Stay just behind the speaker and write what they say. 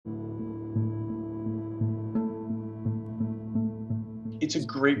it's a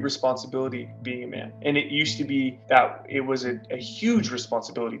great responsibility being a man. And it used to be that it was a huge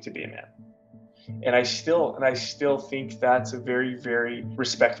responsibility to be a man. And I still think that's a very, very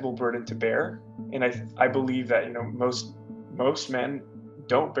respectable burden to bear. And I believe that, you know, most men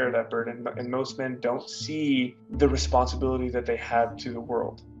don't bear that burden, and most men don't see the responsibility that they have to the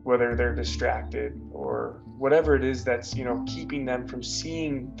world, whether they're distracted or whatever it is that's, you know, keeping them from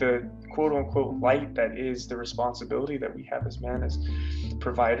seeing the quote unquote light that is the responsibility that we have as men, as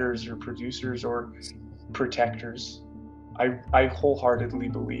providers or producers or protectors. I wholeheartedly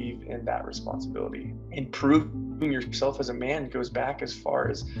believe in that responsibility. And proving yourself as a man goes back as far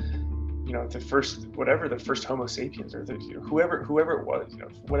as, you know, the first Homo sapiens, or whoever it was, you know,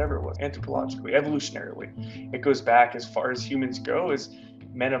 whatever it was, anthropologically, evolutionarily, it goes back as far as humans go. As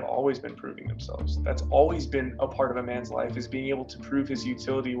men have always been proving themselves. That's always been a part of a man's life, is being able to prove his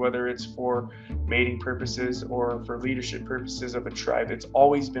utility, whether it's for mating purposes or for leadership purposes of a tribe. It's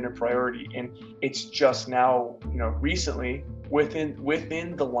always been a priority. And it's just now, you know, recently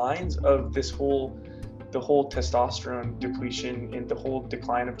within the lines of the whole testosterone depletion and the whole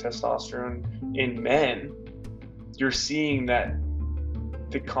decline of testosterone in men, you're seeing that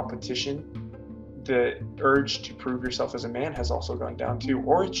the competition, the urge to prove yourself as a man has also gone down too,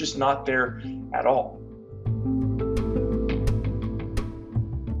 or it's just not there at all.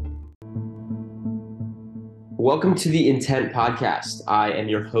 Welcome to the Intent Podcast. I am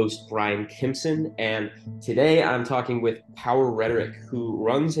your host, Brian Kimpson, and today I'm talking with Power Rhetoric, who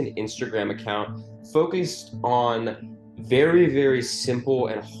runs an Instagram account focused on very, very simple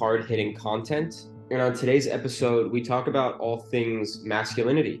and hard-hitting content. And on today's episode, we talk about all things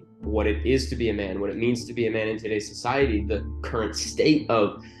masculinity, what it is to be a man, what it means to be a man in today's society, the current state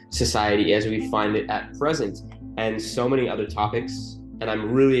of society as we find it at present, and so many other topics. And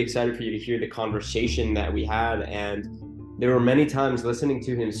I'm really excited for you to hear the conversation that we had. And there were many times listening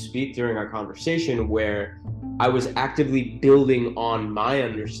to him speak during our conversation where I was actively building on my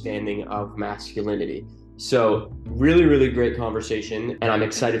understanding of masculinity. So really, really great conversation, and I'm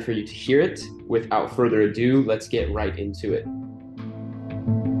excited for you to hear it. Without further ado, let's get right into it.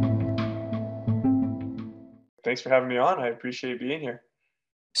 Thanks for having me on. I appreciate being here.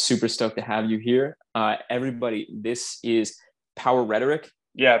 Super stoked to have you here. Everybody, this is Power Rhetoric.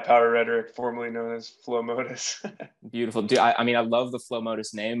 Yeah, Power Rhetoric, formerly known as Flow Modus. Beautiful. Dude, I mean, I love the Flow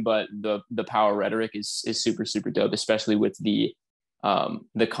Modus name, but the Power Rhetoric is super, super dope, especially with the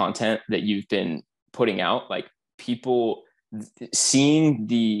content that you've been putting out. Like, people seeing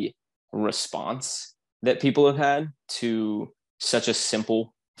the response that people have had to such a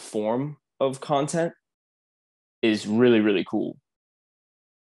simple form of content is really, really cool.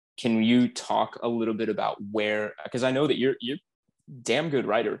 Can you talk a little bit about where, because I know that you're damn good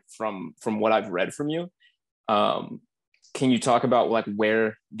writer from what I've read from you. Can you talk about like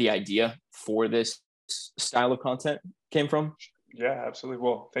where the idea for this style of content came from? Yeah, absolutely.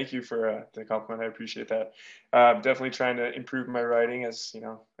 Well, thank you for the compliment. I appreciate that. Definitely trying to improve my writing as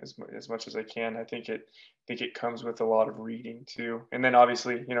much as I can. I think it comes with a lot of reading too, and then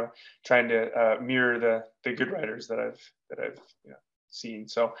obviously, you know, trying to mirror the good writers that I've seen.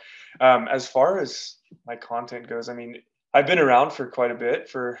 So, as far as my content goes, I mean, I've been around for quite a bit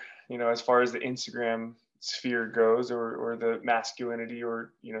for, you know, as far as the Instagram sphere goes, or the masculinity,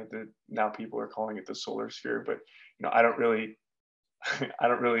 or, you know, now people are calling it the solar sphere, but, you know, I don't really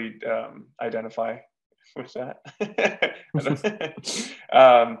identify with that.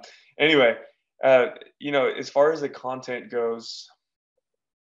 Anyway, you know, as far as the content goes,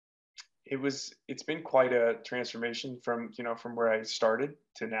 it's been quite a transformation from where I started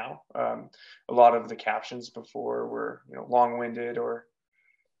to now. A lot of the captions before were, you know, long-winded or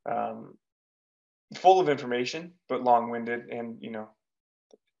full of information, but long-winded, and, you know,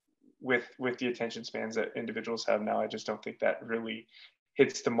 with the attention spans that individuals have now, I just don't think that really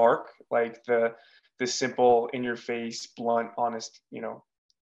hits the mark like the simple, in your face, blunt, honest, you know,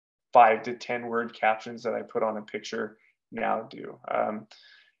 5 to 10 word captions that I put on a picture now do.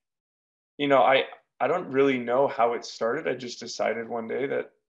 You know, I don't really know how it started. I just decided one day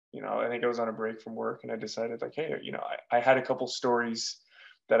that, you know, I think I was on a break from work, and I decided, like, hey, you know, I had a couple stories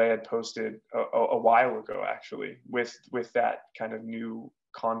that I had posted a while ago, actually, with that kind of new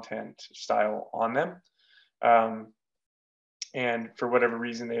content style on them. And for whatever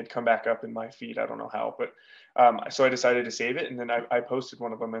reason, they had come back up in my feed. I don't know how, but so I decided to save it, and then I posted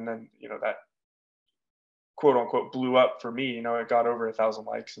one of them, and then, you know, that quote unquote blew up for me. You know, it got over 1,000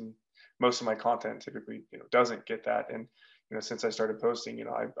 likes, and most of my content typically, you know, doesn't get that. And, you know, since I started posting, you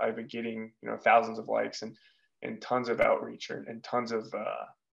know, I've been getting, you know, thousands of likes and tons of outreach and tons of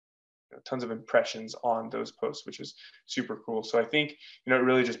tons of impressions on those posts, which is super cool. So I think, it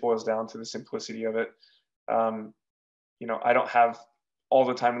really just boils down to the simplicity of it. Um, I don't have all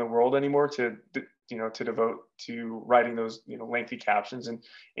the time in the world anymore to devote to writing those, lengthy captions and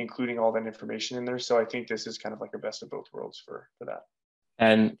including all that information in there. So I think this is kind of like a best of both worlds for that.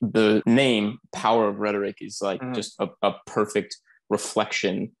 And the name Power of Rhetoric is like Mhm. just a perfect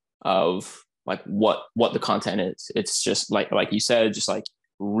reflection of like what the content is. It's just like you said, just like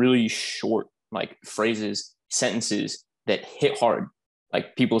really short like phrases, sentences that hit hard.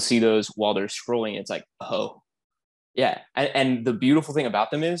 Like people see those while they're scrolling. It's like, oh, yeah. And the beautiful thing about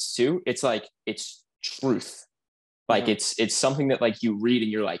them is too, it's like it's truth. Like Mhm. it's something that like you read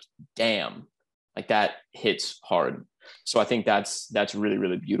and you're like, damn, like that hits hard. So I think that's really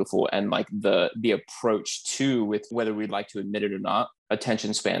really beautiful. And like the approach too, with whether we'd like to admit it or not,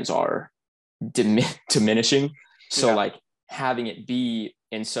 attention spans are diminishing. So Yeah. like having it be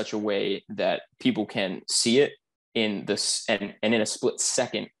in such a way that people can see it in this and in a split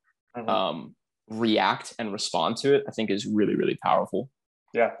second, Mhm. um, react and respond to it, I think is really really powerful.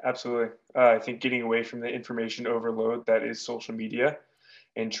 Yeah, absolutely. I think getting away from the information overload that is social media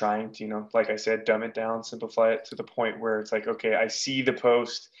and trying to, like I said, dumb it down, simplify it to the point where it's like, okay, I see the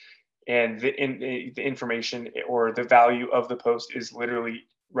post and the information or the value of the post is literally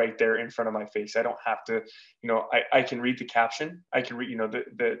right there in front of my face. I don't have to, I can read the caption. I can read,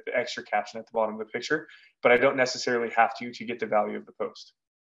 the extra caption at the bottom of the picture, but I don't necessarily have to get the value of the post.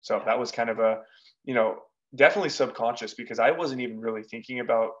 So that was kind of a, you know, definitely subconscious because I wasn't even really thinking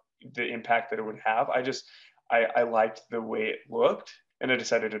about the impact that it would have. I liked the way it looked and I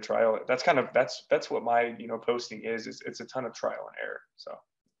decided to trial it. That's what my, posting is it's a ton of trial and error. So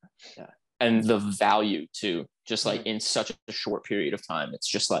Yeah. And the value too, just like mhm. in such a short period of time, it's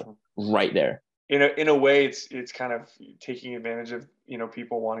just like Mhm. right there. In a way it's kind of taking advantage of,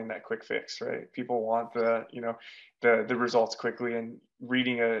 people wanting that quick fix, right? People want the results quickly, and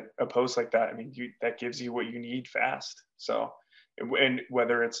reading a post like that, I mean, that gives you what you need fast. So, and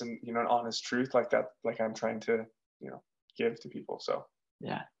whether it's an honest truth like that, like I'm trying to, give to people. So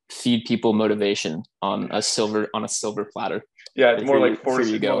Yeah. Feed people motivation on a silver platter. yeah, it's Like, more like here force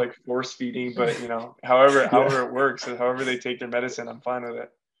you it's more go. like force feeding, but however Yeah. however it works and however they take their medicine, I'm fine with it.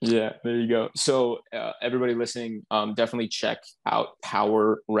 Yeah, there you go. So everybody listening, definitely check out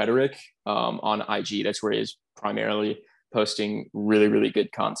Power Rhetoric on IG. That's where he is primarily posting really, really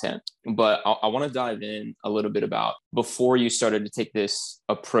good content. But I want to dive in a little bit about before you started to take this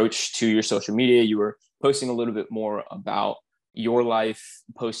approach to your social media, you were posting a little bit more about your life,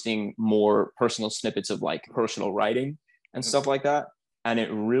 posting more personal snippets of like personal writing and Mhm. stuff like that. And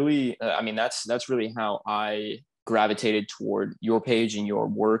it really, I mean, that's really how I gravitated toward your page and your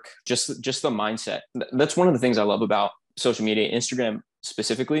work, just the mindset. That's one of the things I love about social media, Instagram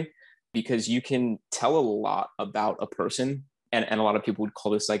specifically, because you can tell a lot about a person. And a lot of people would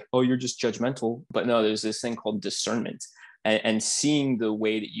call this like, oh, you're just judgmental. But no, there's this thing called discernment. And seeing the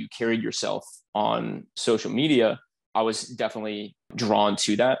way that you carried yourself on social media, I was definitely drawn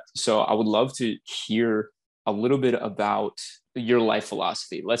to that. So I would love to hear a little bit about your life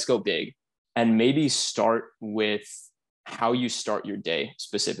philosophy. Let's go big and maybe start with how you start your day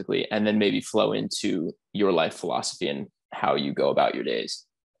specifically, and then maybe flow into your life philosophy and how you go about your days.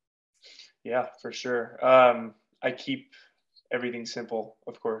 Yeah, for sure. I keep everything simple,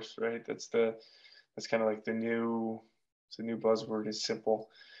 of course, right? That's kind of like it's a new buzzword is simple.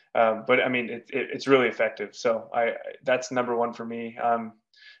 But I mean, it's really effective. So that's number one for me.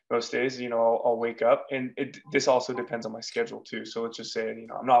 Most days, I'll wake up, and this also depends on my schedule too. So let's just say,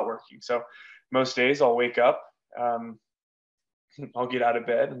 I'm not working. So most days I'll wake up, um, I'll get out of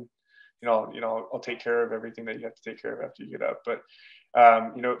bed, and I'll take care of everything that you have to take care of after you get up. But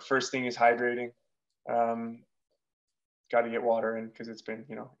first thing is hydrating. Um, Got to get water in because it's been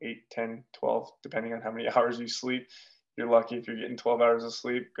 8, 10, 12, depending on how many hours you sleep. You're lucky if you're getting 12 hours of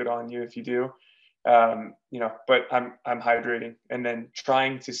sleep. Good on you if you do. But I'm hydrating and then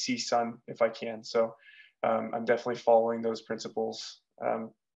trying to see sun if I can. So I'm definitely following those principles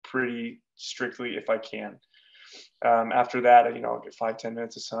pretty strictly if I can. After that, I'll get 5, 10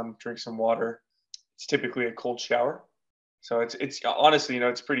 minutes of sun, drink some water. It's typically a cold shower. So it's honestly,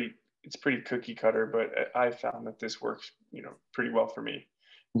 it's pretty cookie cutter, but I found that this works, pretty well for me.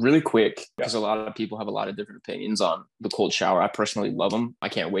 Really quick, Yeah. because a lot of people have a lot of different opinions on the cold shower. I personally love them. I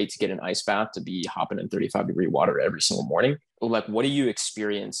can't wait to get an ice bath to be hopping in 35-degree water every single morning. Like, what do you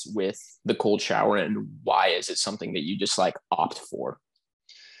experience with the cold shower, and why is it something that you just like opt for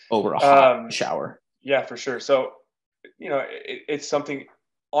over a hot Um, shower? yeah, for sure. So, it's something,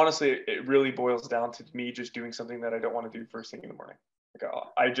 honestly, it really boils down to me just doing something that I don't want to do first thing in the morning. Like,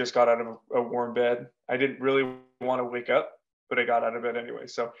 I just got out of a warm bed. I didn't really want to wake up, but I got out of bed anyway.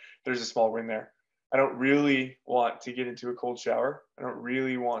 So there's a small win there. I don't really want to get into a cold shower. I don't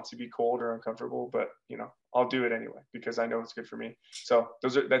really want to be cold or uncomfortable, but I'll do it anyway because I know it's good for me. So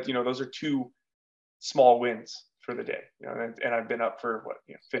those are two small wins for the day, and I've been up for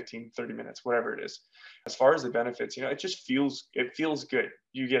 15, 30 minutes, whatever it is. As far as the benefits, it feels good.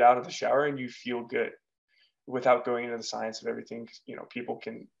 You get out of the shower and you feel good without going into the science of everything. People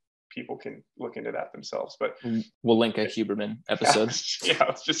can look into that themselves, but we'll link a Huberman episode. I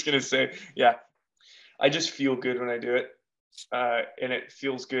was just going to say, I just feel good when I do it. And it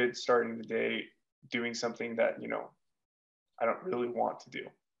feels good starting the day doing something that, I don't really want to do.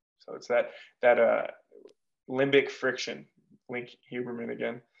 So it's that limbic friction, link Huberman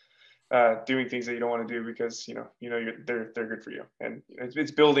again, doing things that you don't want to do because, they're good for you. And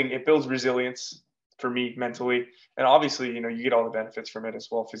it builds resilience for me mentally. And obviously, you get all the benefits from it as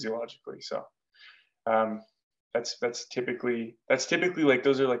well, physiologically. So, that's typically like,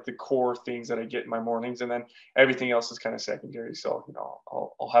 those are like the core things that I get in my mornings, and then everything else is kind of secondary. So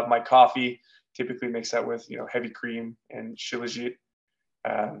I'll have my coffee, typically mix that with heavy cream and shilajit,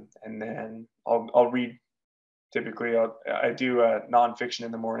 and then I'll read. Typically I do nonfiction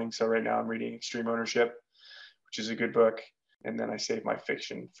in the morning. So right now I'm reading Extreme Ownership, which is a good book, and then I save my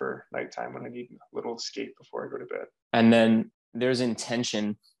fiction for nighttime when I need a little escape before I go to bed. And then there's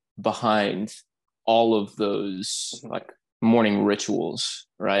intention behind all of those like morning rituals,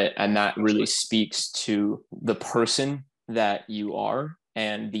 right? And that really speaks to the person that you are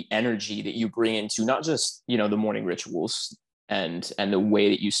and the energy that you bring into not just, the morning rituals and the way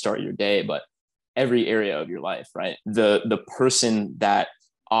that you start your day, but every area of your life, right? The person that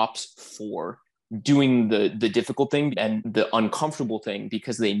opts for doing the difficult thing and the uncomfortable thing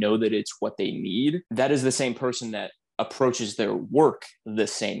because they know that it's what they need, that is the same person that approaches their work the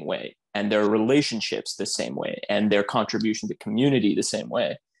same way, and their relationships the same way, and their contribution to community the same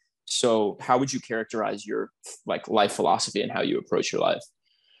way. So how would you characterize your life philosophy and how you approach your life?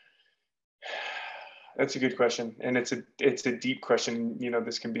 That's a good question. And it's a deep question.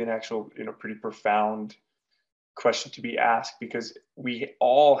 This can be an actual, pretty profound question to be asked, because we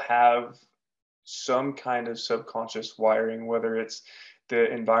all have some kind of subconscious wiring, whether it's the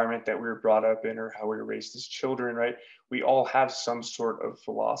environment that we were brought up in or how we were raised as children, right? We all have some sort of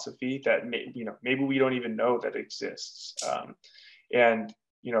philosophy that maybe we don't even know that exists. And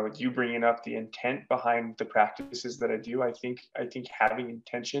you bringing up the intent behind the practices that I do, I think having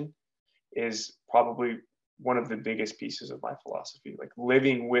intention is probably one of the biggest pieces of my philosophy. Like,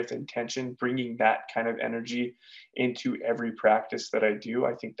 living with intention, bringing that kind of energy into every practice that I do,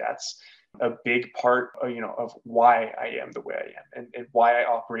 I think that's a big part of why I am the way I am, and why I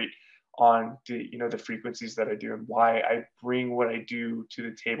operate on the frequencies that I do, and why I bring what I do to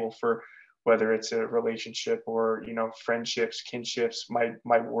the table, for whether it's a relationship or friendships, kinships,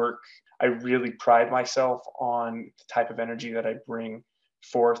 my work. I really pride myself on the type of energy that I bring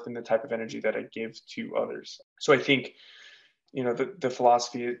forth and the type of energy that I give to others. So I think the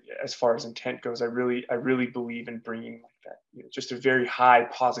philosophy as far as intent goes, I really believe in bringing like that, just a very high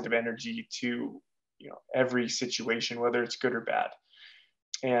positive energy to every situation, whether it's good or bad.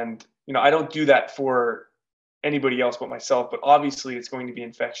 And I don't do that for anybody else but myself, but obviously it's going to be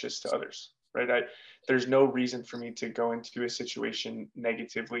infectious to others, right? There's no reason for me to go into a situation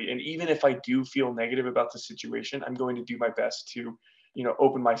negatively, and even if I do feel negative about the situation, I'm going to do my best to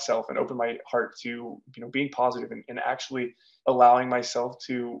open myself and open my heart to being positive, and actually allowing myself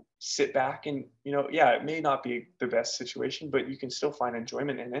to sit back and it may not be the best situation, but you can still find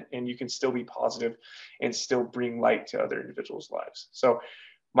enjoyment in it, and you can still be positive and still bring light to other individuals' lives. So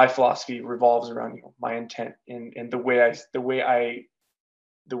my philosophy revolves around my intent and the way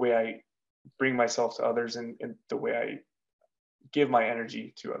I bring myself to others, and the way I give my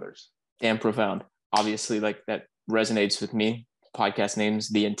energy to others. Damn profound. Obviously, like, that resonates with me. Podcast name's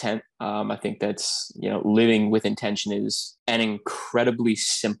The Intent. I think that's, living with intention is an incredibly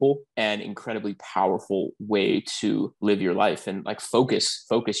simple and incredibly powerful way to live your life, and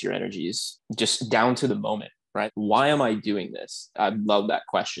focus your energies just down to the moment, right? Why am I doing this? I love that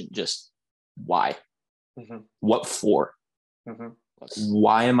question. Just why? Mm-hmm. What for? Mm-hmm.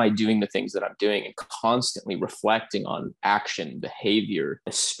 Why am I doing the things that I'm doing? And constantly reflecting on action, behavior,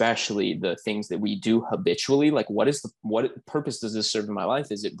 especially the things that we do habitually. Like, what purpose does this serve in my life?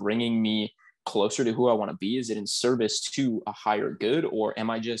 Is it bringing me closer to who I want to be? Is it in service to a higher good? Or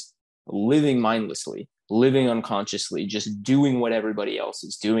am I just living mindlessly, living unconsciously, just doing what everybody else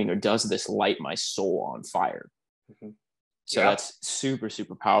is doing? Or does this light my soul on fire? Mm-hmm. So that's super,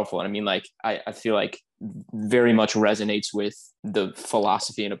 super powerful. And I mean, like, I feel like very much resonates with the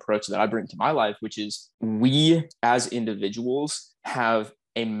philosophy and approach that I bring to my life, which is we as individuals have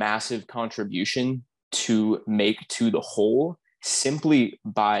a massive contribution to make to the whole simply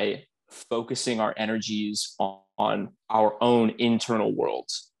by focusing our energies on our own internal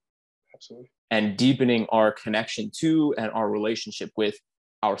worlds. Absolutely. And deepening our connection to and our relationship with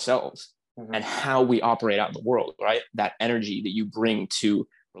ourselves. Mm-hmm. And how we operate out in the world, right? That energy that you bring to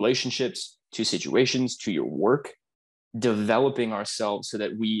relationships, to situations, to your work, developing ourselves so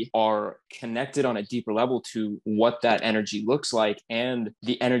that we are connected on a deeper level to what that energy looks like and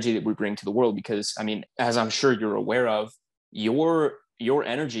the energy that we bring to the world. Because I mean, as I'm sure you're aware of, your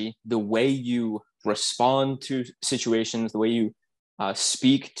energy, the way you respond to situations, the way you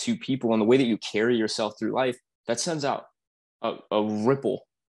speak to people, and the way that you carry yourself through life, that sends out a ripple,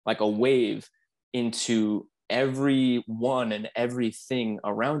 like a wave, into everyone and everything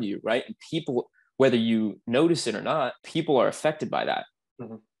around you, right? And people, whether you notice it or not, people are affected by that.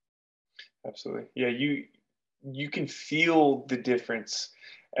 Mm-hmm. Absolutely. Yeah, you can feel the difference.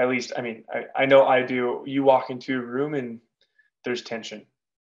 At least, I mean, I know I do. You walk into a room and there's tension.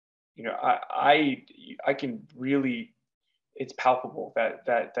 You know, I can really, it's palpable,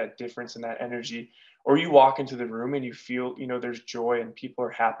 that difference in that energy. Or you walk into the room and you feel, you know, there's joy and people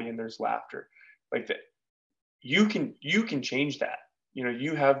are happy and there's laughter. Like that, you can change that. You know,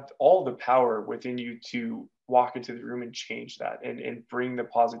 you have all the power within you to walk into the room and change that, and bring the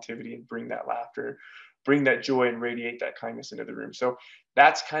positivity and bring that laughter, bring that joy and radiate that kindness into the room. So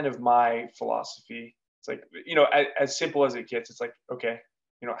that's kind of my philosophy. It's like, you know, as simple as it gets, it's like, okay,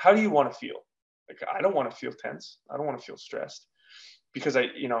 you know, how do you want to feel? Like, I don't want to feel tense. I don't want to feel stressed, because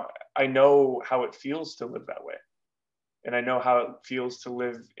I know how it feels to live that way. And I know how it feels to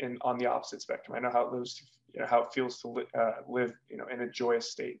live on the opposite spectrum. I know how it feels to live, you know, in a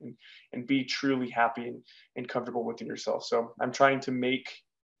joyous state, and be truly happy and comfortable within yourself. So I'm trying to make,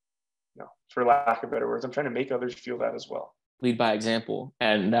 you know, for lack of better words, I'm trying to make others feel that as well. Lead by example.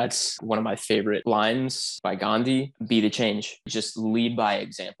 And that's one of my favorite lines by Gandhi: be the change. Just lead by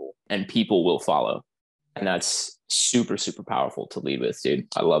example and people will follow. And that's super, super powerful to lead with, dude.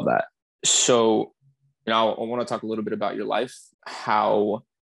 I love that. So, you know, I want to talk a little bit about your life, how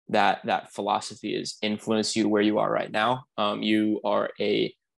that philosophy has influenced you to where you are right now. You are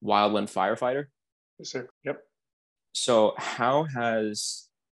a wildland firefighter. Yes, sir. Yep. So how has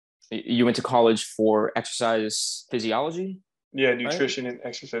you went to college for exercise physiology? Yeah, nutrition, right? And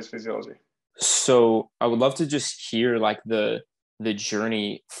exercise physiology. So I would love to just hear like the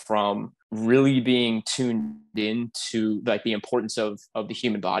journey from really being tuned in to like the importance of the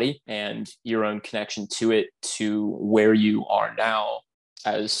human body and your own connection to it, to where you are now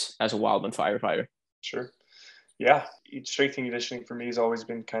as a wildland firefighter. Sure. Yeah. Strength and conditioning for me has always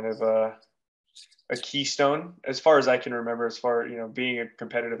been kind of a keystone, as far as I can remember, as far, you know, being a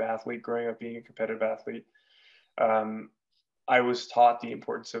competitive athlete, growing up being a competitive athlete. I was taught the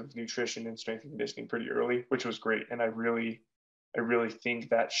importance of nutrition and strength and conditioning pretty early, which was great. And I really think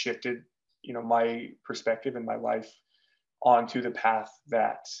that shifted, you know, my perspective in my life onto the path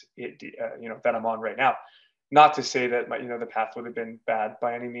that that I'm on right now. Not to say that the path would have been bad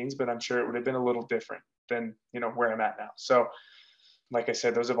by any means, but I'm sure it would have been a little different than, you know, where I'm at now. So, like I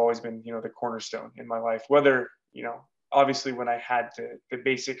said, those have always been, you know, the cornerstone in my life. Whether, you know, obviously when I had the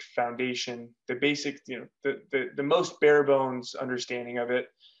basic foundation, the basic, you know, the most bare bones understanding of it.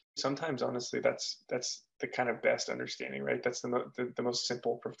 Sometimes, honestly, that's the kind of best understanding, right? That's the most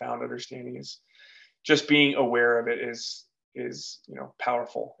simple, profound understanding, is just being aware of it is, you know,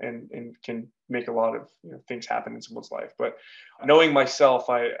 powerful, and can make a lot of, you know, things happen in someone's life. But knowing myself,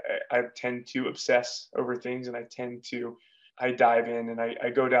 I tend to obsess over things, and I dive in, and I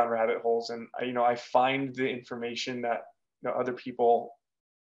go down rabbit holes, and I find the information that, you know, other people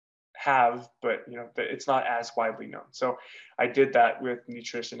have, but, you know, it's not as widely known. So I did that with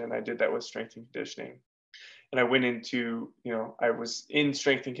nutrition, and I did that with strength and conditioning. And I went into, you know, I was in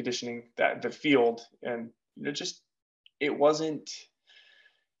strength and conditioning, that the field, and, you know, just, it wasn't,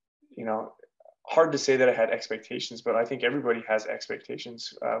 you know, hard to say that I had expectations, but I think everybody has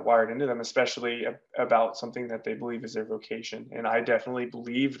expectations wired into them, especially about something that they believe is their vocation. And I definitely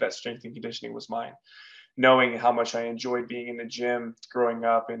believe that strength and conditioning was mine. Knowing how much I enjoyed being in the gym growing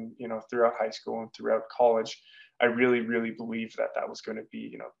up, and, you know, throughout high school and throughout college, I really, really believed that that was going to be,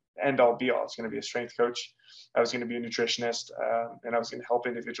 you know, end all be all. I was going to be a strength coach. I was going to be a nutritionist, and I was going to help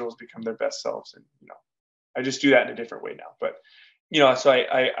individuals become their best selves. And, you know, I just do that in a different way now. But, you know, so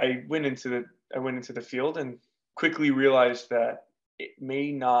I went into the field, and quickly realized that it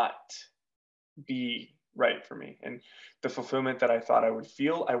may not be right for me. And the fulfillment that I thought I would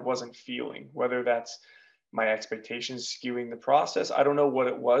feel, I wasn't feeling, whether that's my expectations skewing the process. I don't know what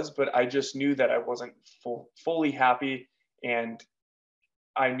it was, but I just knew that I wasn't fully happy. And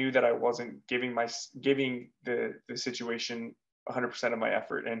I knew that I wasn't giving the situation 100% of my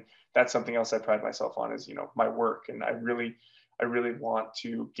effort. And that's something else I pride myself on is, my work. And I really want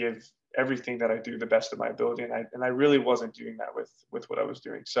to give everything that I do the best of my ability. And I really wasn't doing that with what I was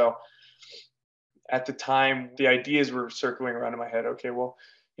doing. So at the time, the ideas were circling around in my head. Okay, well,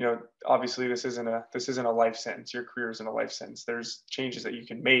 obviously this isn't a life sentence. Your career isn't a life sentence. There's changes that you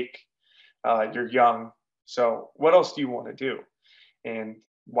can make. You're young. So what else do you want to do? And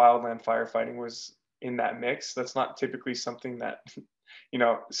wildland firefighting was in that mix. That's not typically something that,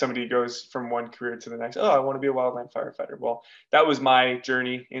 somebody goes from one career to the next. Oh, I want to be a wildland firefighter. Well, that was my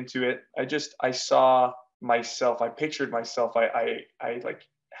journey into it. I saw myself, I pictured myself. I like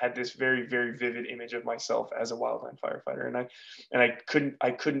had this very, very vivid image of myself as a wildland firefighter. And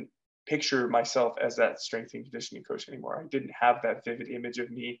I couldn't picture myself as that strength and conditioning coach anymore. I didn't have that vivid image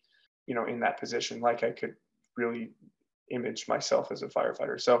of me, in that position, like I could really image myself as a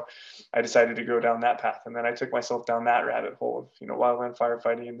firefighter. So I decided to go down that path. And then I took myself down that rabbit hole of, wildland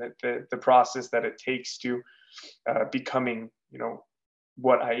firefighting and the process that it takes to becoming,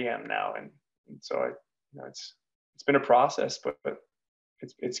 what I am now. And so it's been a process, but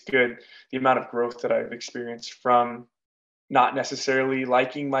it's good. The amount of growth that I've experienced from not necessarily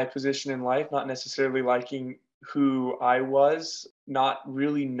liking my position in life, not necessarily liking who I was, not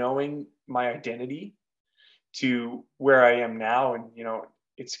really knowing my identity, to where I am now. And,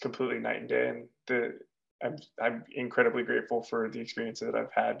 it's completely night and day. And I'm incredibly grateful for the experiences that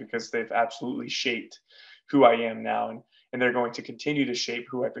I've had, because they've absolutely shaped who I am now. And they're going to continue to shape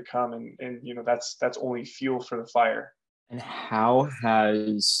who I become. And that's only fuel for the fire. And how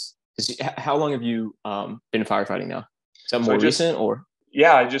long have you been firefighting now? Is that So more recent or?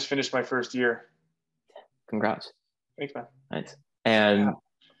 Yeah, I just finished my first year. Congrats. Thanks, man. Nice. And Yeah.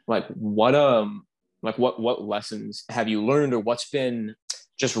 what lessons have you learned, or what's been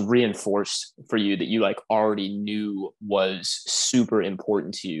just reinforced for you that you already knew was super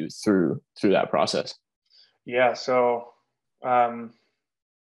important to you through that process? Yeah. So,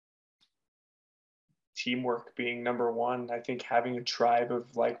 teamwork being number one. I think having a tribe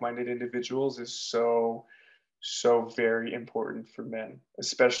of like-minded individuals is so very important for men,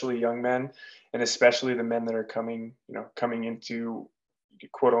 especially young men, and especially the men that are coming into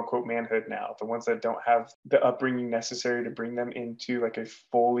quote unquote manhood now, the ones that don't have the upbringing necessary to bring them into like a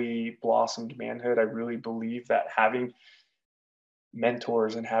fully blossomed manhood. I really believe that having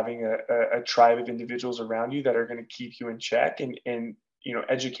mentors and having a tribe of individuals around you that are going to keep you in check and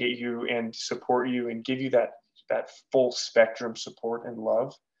educate you and support you and give you that full spectrum support and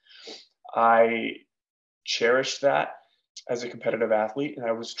love. I cherished that as a competitive athlete, and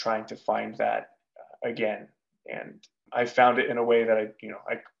I was trying to find that again. And I found it in a way that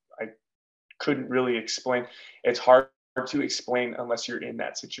I couldn't really explain. It's hard to explain unless you're in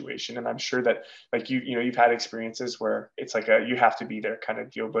that situation. And I'm sure that like you've had experiences where it's like you have to be there kind of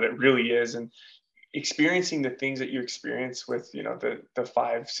deal, but it really is. And experiencing the things that you experience with the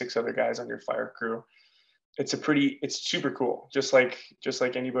 5-6 other guys on your fire crew, it's super cool. Just like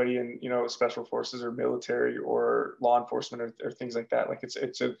anybody in special forces or military or law enforcement or things like that. Like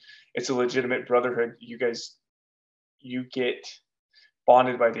it's a legitimate brotherhood. You get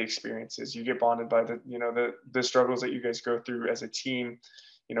bonded by the experiences. You get bonded by the struggles that you guys go through as a team.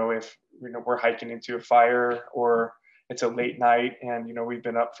 If we're hiking into a fire, or it's a late night and we've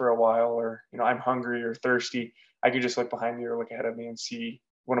been up for a while, or I'm hungry or thirsty, I can just look behind me or look ahead of me and see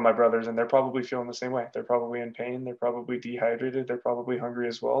one of my brothers, and they're probably feeling the same way. They're probably in pain. They're probably dehydrated. They're probably hungry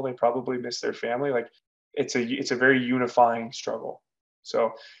as well. They probably miss their family. Like it's a very unifying struggle.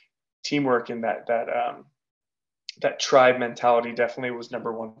 So teamwork and that tribe mentality definitely was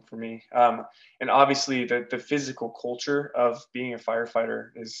number one for me. And obviously the physical culture of being a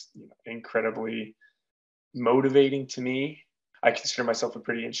firefighter is incredibly motivating to me. I consider myself a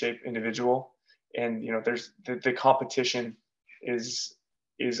pretty in shape individual, and there's the competition is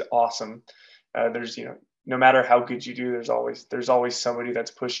awesome. There's no matter how good you do, there's always somebody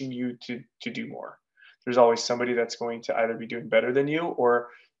that's pushing you to do more. There's always somebody that's going to either be doing better than you, or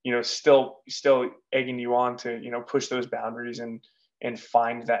still egging you on to push those boundaries and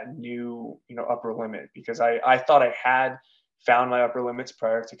find that new upper limit. Because I thought I had found my upper limits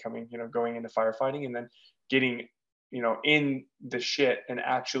prior to going into firefighting, and then getting in the shit and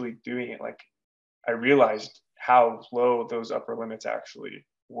actually doing it. Like I realized how low those upper limits actually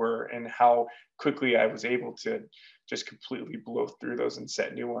were and how quickly I was able to just completely blow through those and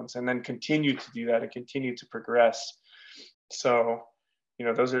set new ones, and then continue to do that and continue to progress. So,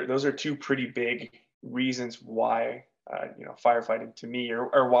 those are two pretty big reasons why firefighting to me,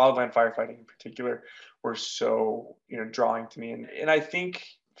 or wildland firefighting in particular, were so drawing to me. And I think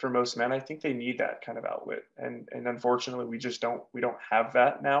for most men, I think they need that kind of outlet, and unfortunately we don't have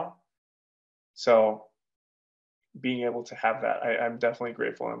that now. So being able to have that, I'm definitely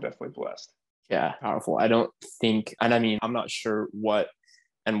grateful, and I'm definitely blessed. Yeah, powerful. I don't think, and I mean, I'm not sure what,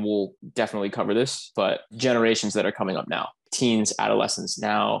 and we'll definitely cover this, but generations that are coming up now, teens, adolescents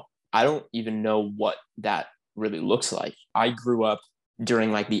now, I don't even know what that really looks like. I grew up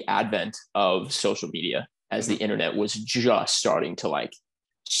during like the advent of social media as the internet was just starting to like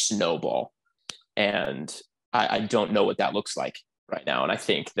snowball. And I don't know what that looks like right now. And I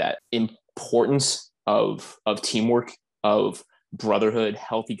think that importance of teamwork, of brotherhood,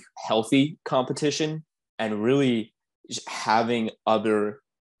 healthy competition, and really just having other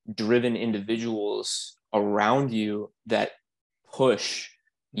driven individuals around you that push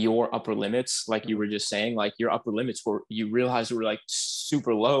your upper limits, like you were just saying, like your upper limits were, you realize were like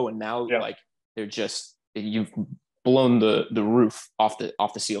super low, and now like they're just, you've blown the roof off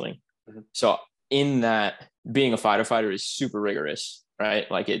the ceiling. So in that, being a fighter is super rigorous, right?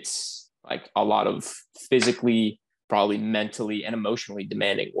 Like it's like a lot of physically, probably mentally and emotionally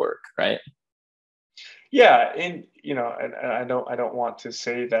demanding work, right? Yeah, and and I don't want to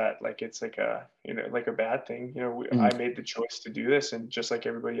say that like it's like a like a bad thing. I made the choice to do this, and just like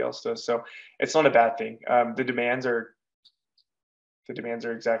everybody else does, so it's not a bad thing. The demands are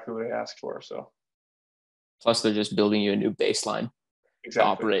exactly what I asked for. So plus, they're just building you a new baseline to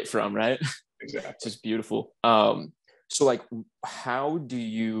operate from, right? Exactly. It's just beautiful. So like, how do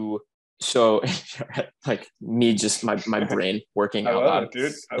you? So like me, just my brain working out loud. I love it,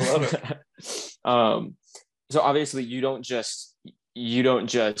 dude. I love it. So obviously you don't just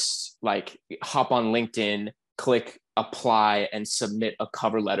like hop on LinkedIn, click apply, and submit a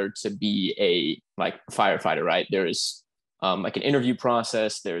cover letter to be a like firefighter, right? There's like an interview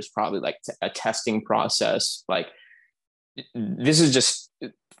process. There's probably like a testing process. Like this is just,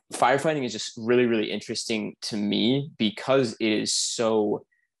 firefighting is just really, really interesting to me because it is so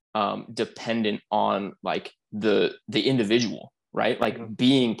dependent on like the individual, right? Like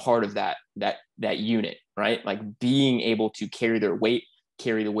being part of that unit, right? Like being able to carry the weight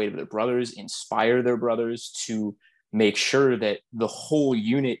of their brothers, inspire their brothers to make sure that the whole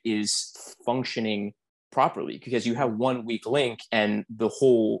unit is functioning properly, because you have one weak link and the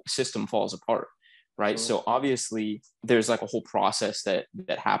whole system falls apart, right? So obviously there's like a whole process that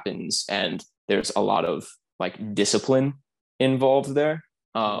happens, and there's a lot of like discipline involved there.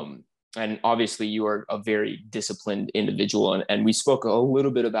 And obviously you are a very disciplined individual, and we spoke a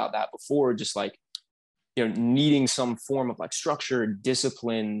little bit about that before, just like needing some form of like structure,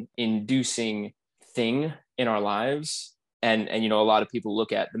 discipline inducing thing in our lives. And a lot of people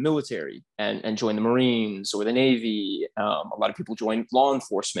look at the military and join the Marines or the Navy. A lot of people join law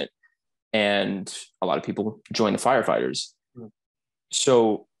enforcement, and a lot of people join the firefighters.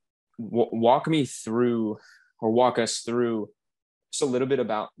 So walk us through just a little bit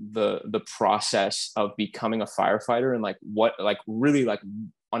about the process of becoming a firefighter, and like what, like really like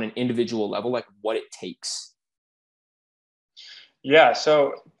on an individual level, like what it takes. Yeah,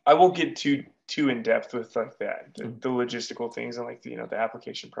 so I won't get too in depth with like that, the logistical things, and like the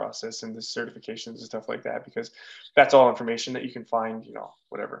application process and the certifications and stuff like that, because that's all information that you can find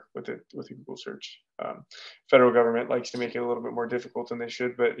whatever with a Google search. Federal government likes to make it a little bit more difficult than they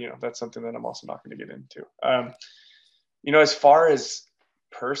should, but that's something that I'm also not going to get into. As far as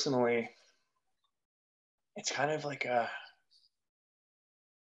personally, it's kind of like I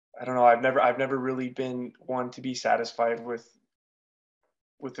don't know. I've never really been one to be satisfied with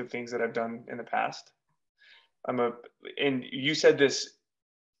the things that I've done in the past. And you said this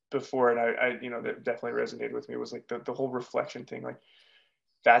before, and I that definitely resonated with me, was like the whole reflection thing. Like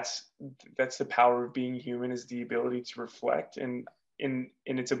that's the power of being human, is the ability to reflect. And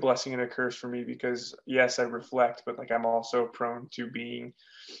it's a blessing and a curse for me, because yes, I reflect, but like I'm also prone to being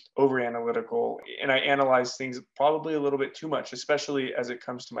over analytical, and I analyze things probably a little bit too much, especially as it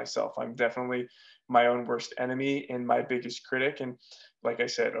comes to myself. I'm definitely my own worst enemy and my biggest critic. And like I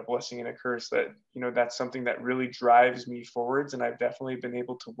said, a blessing and a curse, that that's something that really drives me forwards. And I've definitely been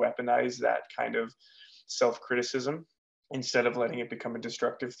able to weaponize that kind of self-criticism instead of letting it become a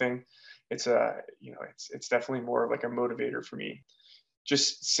destructive thing. It's it's definitely more of like a motivator for me.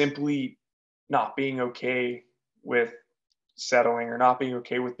 Just simply not being okay with settling, or not being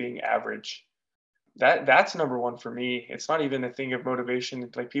okay with being average. that's number one for me. It's not even a thing of motivation.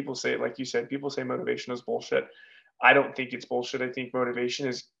 Like people say, like you said, people say motivation is bullshit. I don't think it's bullshit. I think motivation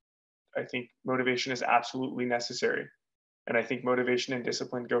is absolutely necessary. And I think motivation and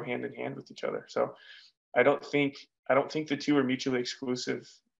discipline go hand in hand with each other. So I don't think the two are mutually exclusive.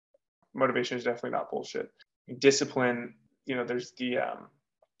 Motivation is definitely not bullshit. Discipline, there's the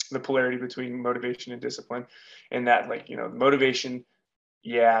polarity between motivation and discipline, and that, like, motivation,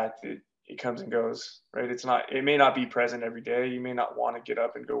 yeah, it comes and goes, right? It may not be present every day. You may not want to get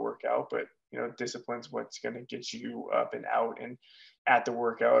up and go work out, but discipline's what's going to get you up and out and at the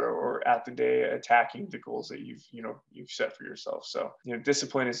workout, or at the day, attacking the goals that you've set for yourself. So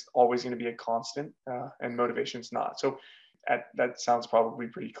discipline is always going to be a constant, and motivation's not. So that sounds probably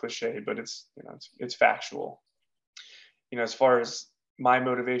pretty cliche, but it's factual. As far as my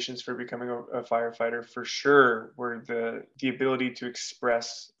motivations for becoming a firefighter, for sure, were the ability to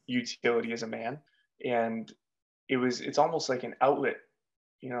express utility as a man. And it's almost like an outlet,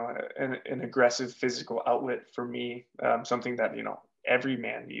 an aggressive physical outlet for me, something that every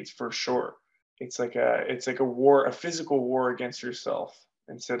man needs, for sure. It's like a war, a physical war against yourself,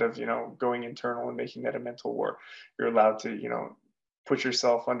 instead of going internal and making that a mental war. You're allowed to put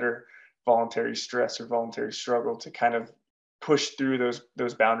yourself under voluntary stress or voluntary struggle to kind of push through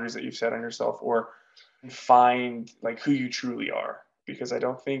those boundaries that you've set on yourself, or find like who you truly are. Because I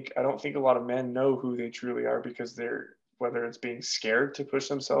don't think a lot of men know who they truly are, because whether it's being scared to push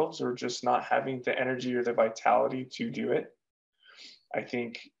themselves or just not having the energy or the vitality to do it. I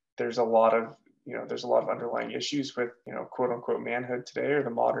think there's a lot of underlying issues with quote unquote manhood today, or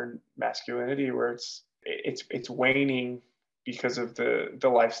the modern masculinity, where it's waning because of the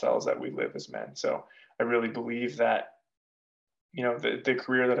lifestyles that we live as men. So I really believe that the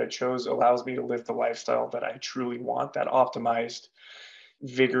career that I chose allows me to live the lifestyle that I truly want, that optimized,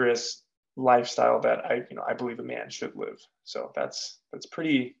 vigorous lifestyle that I believe a man should live. So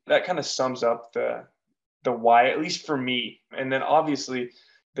that kind of sums up the why, at least for me. And then obviously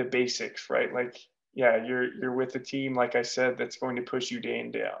the basics, right? Like, yeah, you're with a team, like I said, that's going to push you day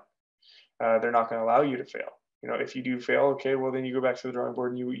in, day out. They're not going to allow you to fail. If you do fail, okay, well, then you go back to the drawing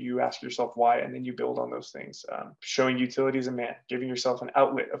board and you ask yourself why, and then you build on those things. Showing utility as a man, giving yourself an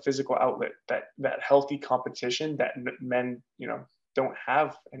outlet, a physical outlet, that healthy competition that men, don't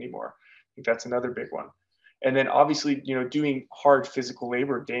have anymore. I think that's another big one. And then obviously, doing hard physical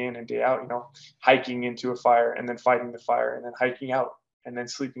labor day in and day out, hiking into a fire and then fighting the fire, and then hiking out and then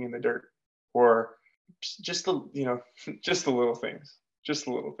sleeping in the dirt, or just just the little things. Just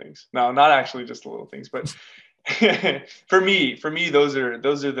the little things. No, not actually just the little things, but for me, those are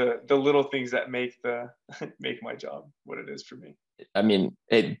the little things that make my job what it is for me. I mean,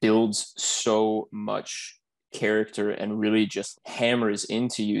 it builds so much character and really just hammers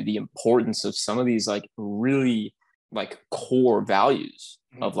into you the importance of some of these like really like core values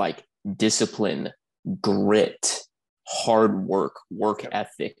of like discipline, grit, hard work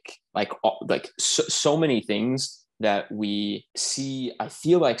ethic, like so many things that we see, I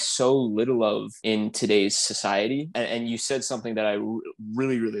feel like, so little of in today's society. And you said something that I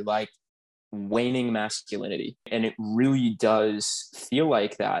really, really liked: waning masculinity. And it really does feel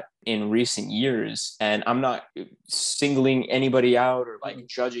like that in recent years. And I'm not singling anybody out or like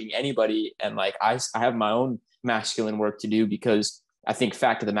judging anybody. And like, I have my own masculine work to do, because I think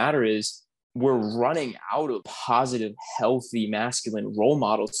fact of the matter is we're running out of positive, healthy, masculine role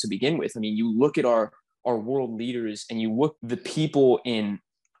models to begin with. I mean, you look at our world leaders and you look the people in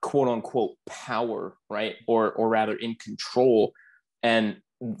quote unquote power, right? Or rather in control, and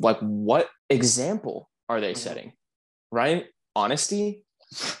like, what example are they setting, right? Honesty,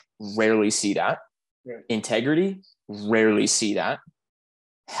 rarely see that. Right. Integrity, rarely see that.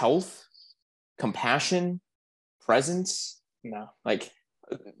 Health, compassion, presence. No. Like,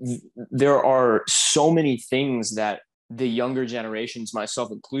 there are so many things that the younger generations,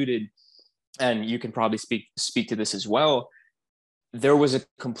 myself included, and you can probably speak to this as well, there was a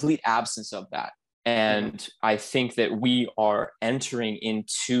complete absence of that. And I think that we are entering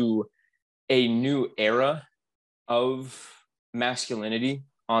into a new era of masculinity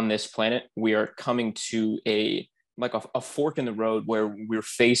on this planet. We are coming to a fork in the road, where we're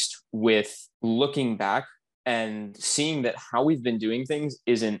faced with looking back and seeing that how we've been doing things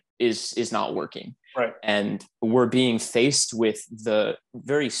is not working. Right. And we're being faced with the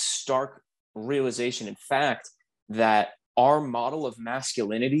very stark realization, in fact, that our model of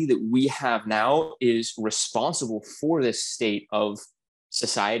masculinity that we have now is responsible for this state of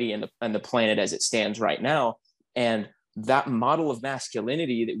society and the planet as it stands right now. And that model of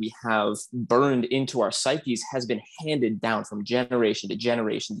masculinity that we have burned into our psyches has been handed down from generation to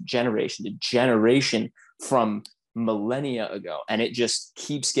generation to generation to generation from millennia ago. And it just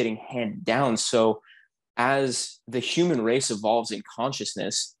keeps getting handed down. So as the human race evolves in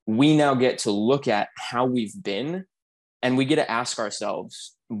consciousness, we now get to look at how we've been, and we get to ask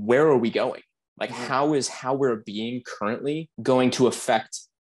ourselves, where are we going? Like, how is how we're being currently going to affect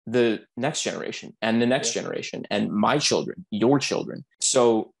the next generation and the next generation and my children, your children?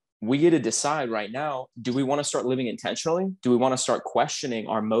 So we get to decide right now, do we want to start living intentionally? Do we want to start questioning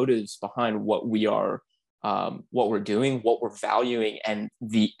our motives behind what we are, what we're doing, what we're valuing, and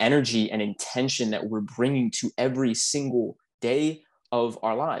the energy and intention that we're bringing to every single day of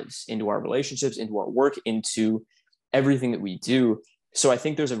our lives, into our relationships, into our work, into everything that we do? So I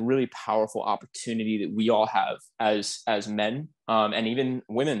think there's a really powerful opportunity that we all have as men, and even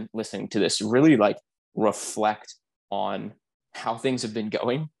women listening to this, really like reflect on how things have been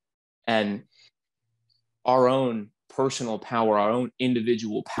going and our own personal power, our own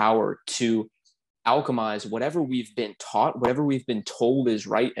individual power to alchemize whatever we've been taught, whatever we've been told is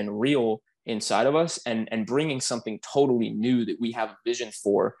right and real inside of us, and bringing something totally new that we have a vision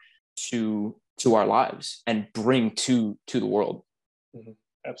for to our lives and bring to the world. Mm-hmm.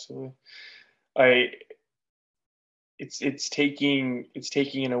 Absolutely. It's taking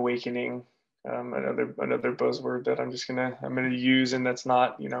an awakening, another buzzword that I'm gonna use, and that's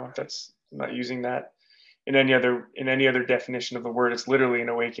not, that's I'm not using that in any other definition of the word. It's literally an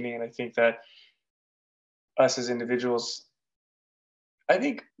awakening. And I think that us as individuals, I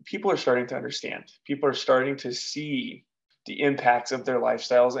think people are starting to understand. People are starting to see the impacts of their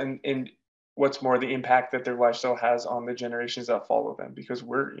lifestyles, and what's more, the impact that their lifestyle has on the generations that follow them, because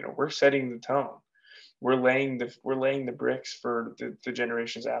we're setting the tone. We're laying the bricks for the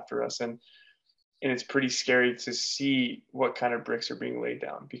generations after us. And it's pretty scary to see what kind of bricks are being laid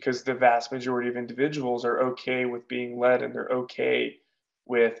down, because the vast majority of individuals are okay with being led, and they're okay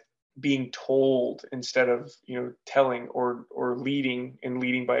with being told instead of, telling or leading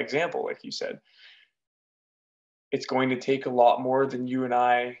by example. Like you said, it's going to take a lot more than you and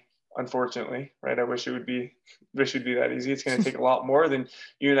I, unfortunately, right? I wish it would be that easy. It's going to take a lot more than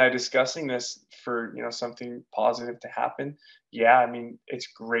you and I discussing this for, something positive to happen. Yeah, I mean, it's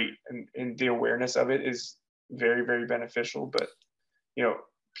great, and the awareness of it is very, very beneficial. But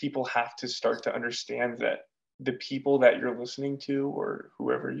people have to start to understand that the people that you're listening to, or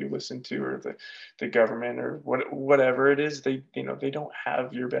whoever you listen to, or the government, or whatever it is, they don't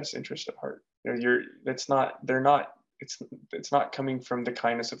have your best interest at heart. It's not coming from the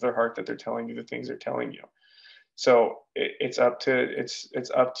kindness of their heart that they're telling you the things they're telling you. So it's up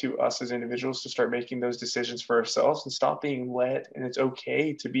to us as individuals to start making those decisions for ourselves and stop being led. And it's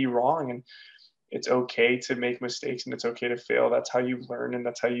okay to be wrong, and it's okay to make mistakes, and it's okay to fail. That's how you learn, and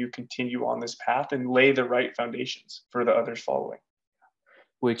that's how you continue on this path and lay the right foundations for the others following.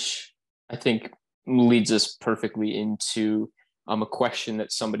 Which I think leads us perfectly into a question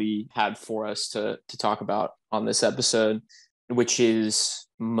that somebody had for us to talk about on this episode, which is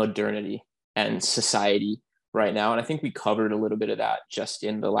modernity and society right now. And I think we covered a little bit of that just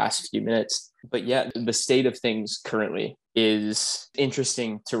in the last few minutes. But yeah, the state of things currently is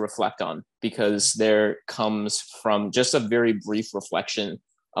interesting to reflect on, because there comes from just a very brief reflection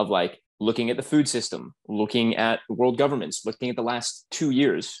of like looking at the food system, looking at world governments, looking at the last 2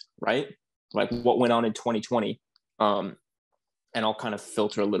 years, right? Like what went on in 2020. And I'll kind of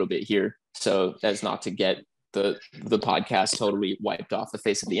filter a little bit here so as not to get the podcast totally wiped off the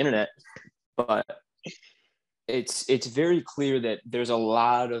face of the internet. But it's very clear that there's a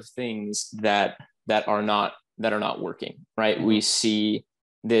lot of things that are not working, right? Mm-hmm. We see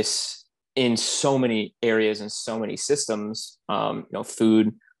this in so many areas and so many systems,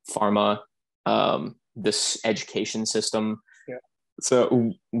 food, pharma, this education system. Yeah.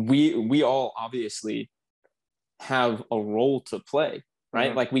 So we all obviously have a role to play, right?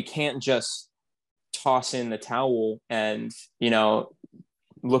 Mm-hmm. Like we can't just toss in the towel and,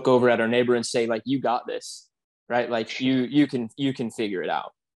 look over at our neighbor and say like, you got this, right? Like you can figure it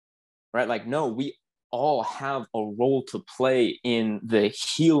out, right? Like, no, we all have a role to play in the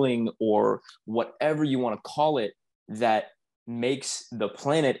healing, or whatever you want to call it, that makes the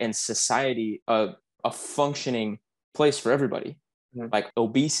planet and society a functioning place for everybody. Mm-hmm. Like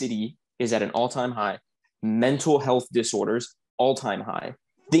obesity is at an all-time high. Mental health disorders, all-time high.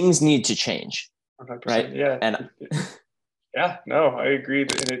 Things need to change, 100%, right? Yeah. And yeah, no, I agree.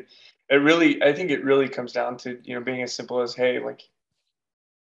 And I think it really comes down to, being as simple as, hey, like,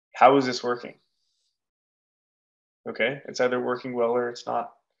 how is this working? Okay, it's either working well or it's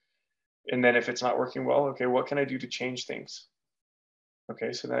not. And then if it's not working well, okay, what can I do to change things?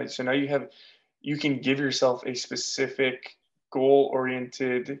 Okay, so now you can give yourself a specific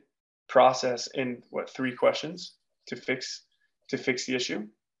goal-oriented process in what, 3 questions to fix the issue.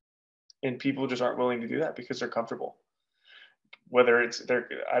 And people just aren't willing to do that because they're comfortable. Whether it's they're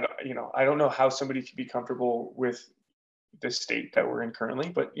I don't know how somebody can be comfortable with the state that we're in currently,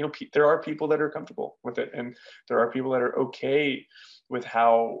 but there are people that are comfortable with it, and there are people that are okay with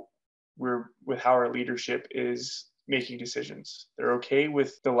how our leadership is making decisions. They're okay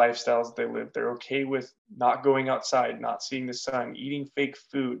with the lifestyles they live. They're okay with not going outside, not seeing the sun, eating fake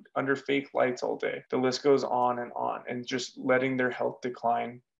food under fake lights all day. The list goes on, and just letting their health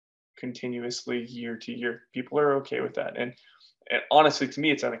decline continuously year to year. People are okay with that. And honestly, to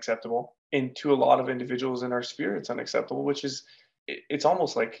me, it's unacceptable. And to a lot of individuals in our sphere, it's unacceptable, which is, it's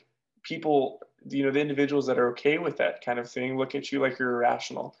almost like people, the individuals that are okay with that kind of thing look at you like you're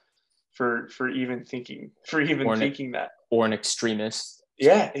irrational for even thinking that. Or an extremist.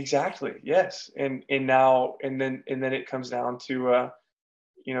 Yeah, exactly. Yes. And then it comes down to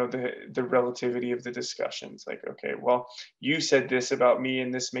the relativity of the discussions. Like, okay, well, you said this about me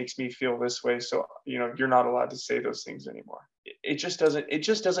and this makes me feel this way, so you're not allowed to say those things anymore. It just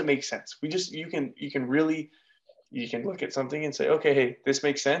doesn't make sense. You can look at something and say, okay, hey, this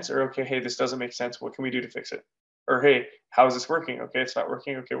makes sense, or okay, hey, this doesn't make sense, what can we do to fix it? Or hey, how is this working? Okay, it's not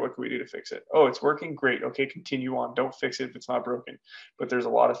working. Okay, what can we do to fix it? Oh, it's working, great. Okay, continue on, don't fix it if it's not broken. But there's a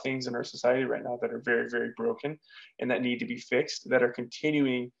lot of things in our society right now that are very, very broken and that need to be fixed, that are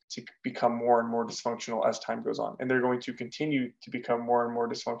continuing to become more and more dysfunctional as time goes on, and they're going to continue to become more and more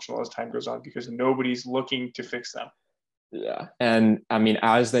dysfunctional as time goes on because nobody's looking to fix them. Yeah. And I mean,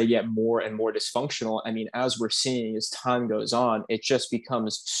 as they get more and more dysfunctional, I mean, as we're seeing as time goes on, it just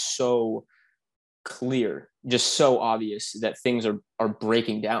becomes so clear, just so obvious that things are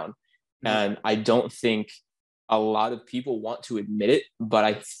breaking down. And I don't think a lot of people want to admit it, but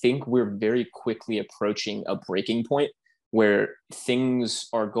I think we're very quickly approaching a breaking point where things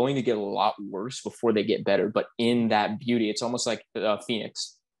are going to get a lot worse before they get better. But in that beauty, it's almost like a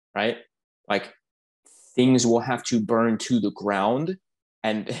phoenix, right? Like, things will have to burn to the ground,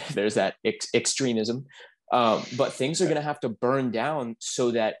 and there's that extremism. But things are going to have to burn down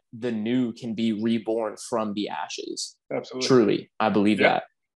so that the new can be reborn from the ashes. Absolutely. Truly, I believe that.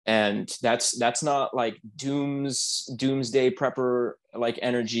 And that's not like doomsday prepper like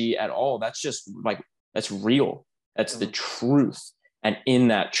energy at all. That's just like, that's real. That's the truth. And in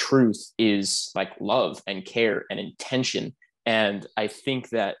that truth is like love and care and intention. And I think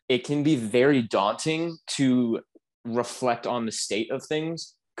that it can be very daunting to reflect on the state of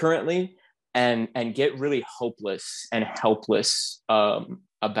things currently and get really hopeless and helpless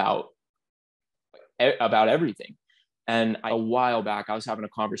about everything. And a while back, I was having a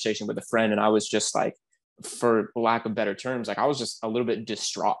conversation with a friend, and I was just like, for lack of better terms, like I was just a little bit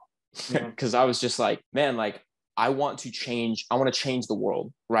distraught because I was just like, man, like I want to change the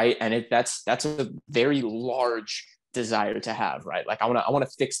world, right? And that's a very large desire to have, right? Like I want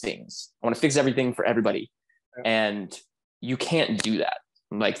to fix things. I want to fix everything for everybody. And you can't do that.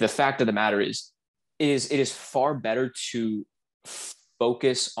 Like, the fact of the matter is it is far better to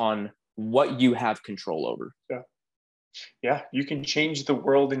focus on what you have control over. Yeah, you can change the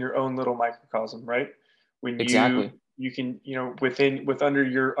world in your own little microcosm, right? When you can, under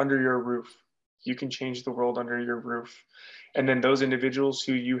your roof, you can change the world under your roof. And then those individuals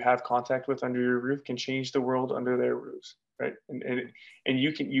who you have contact with under your roof can change the world under their roofs, right? And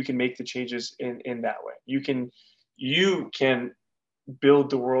you can make the changes in that way. You can build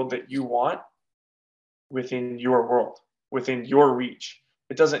the world that you want within your world, within your reach.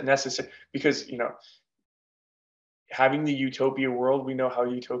 It doesn't necessarily, because having the utopia world, we know how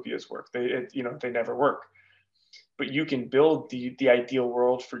utopias work. They never work. But you can build the ideal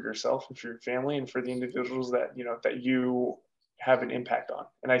world for yourself and for your family and for the individuals that you have an impact on.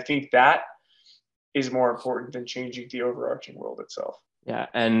 And I think that is more important than changing the overarching world itself. Yeah.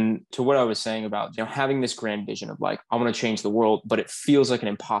 And to what I was saying about, having this grand vision of like, I want to change the world, but it feels like an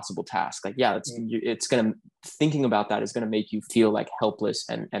impossible task. Like, yeah, thinking about that is going to make you feel like helpless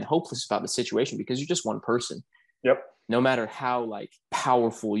and hopeless about the situation because you're just one person. Yep. No matter how like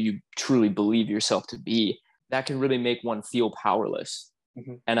powerful you truly believe yourself to be, that can really make one feel powerless.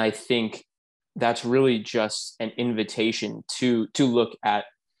 And I think that's really just an invitation to look at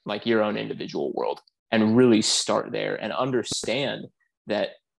like your own individual world and really start there and understand that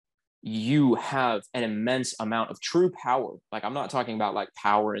you have an immense amount of true power. Like, I'm not talking about like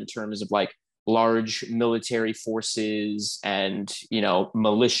power in terms of like large military forces and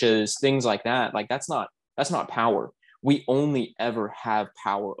militias, things like that. Like, that's not power. we only ever have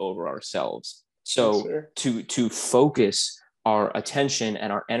power over ourselves. Yes, So sir. to focus our attention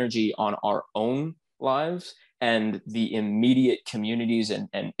and our energy on our own lives and the immediate communities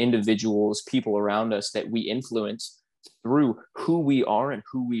and individuals, people around us that we influence through who we are and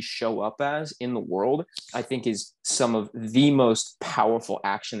who we show up as in the world, I think is some of the most powerful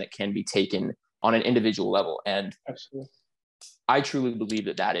action that can be taken on an individual level. And Absolutely. I truly believe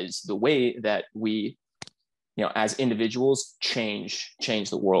that that is the way that we, as individuals, change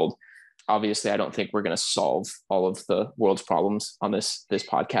the world. Obviously, I don't think we're going to solve all of the world's problems on this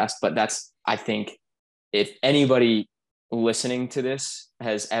podcast, but that's, I think, if anybody listening to this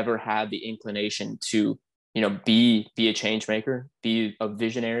has ever had the inclination to, be a change maker, be a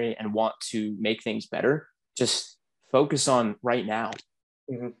visionary, and want to make things better, just focus on right now.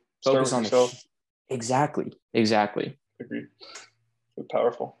 Mm-hmm. Start Focus with on yourself. Exactly. Agreed.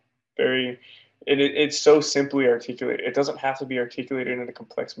 Powerful. Very. It's so simply articulated. It doesn't have to be articulated in a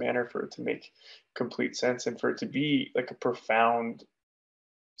complex manner for it to make complete sense and for it to be like a profound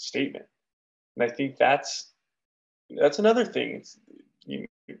statement. And I think that's another thing. It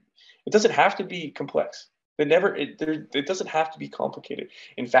doesn't have to be complex. It doesn't have to be complicated.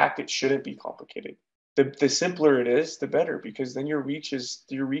 In fact, it shouldn't be complicated. The simpler it is, the better, because then your reach is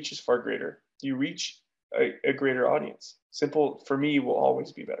far greater. You reach a greater audience. Simple for me will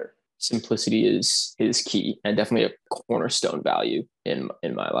always be better. Simplicity is key and definitely a cornerstone value in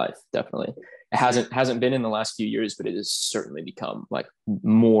my life. Definitely, it hasn't been in the last few years, but it has certainly become like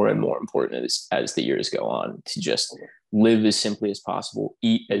more and more important as the years go on, to just live as simply as possible,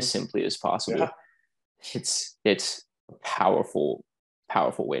 eat as simply as possible. Yeah. It's a powerful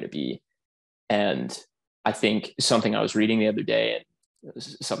way to be. And I think something I was reading the other day, and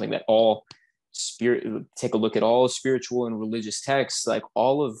something that take a look at all spiritual and religious texts, like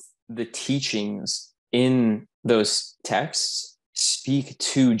all of the teachings in those texts speak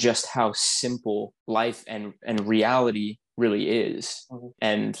to just how simple life and reality really is. Mm-hmm.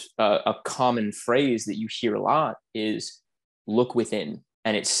 And a common phrase that you hear a lot is look within.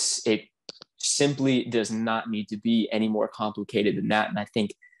 And it simply does not need to be any more complicated than that. And I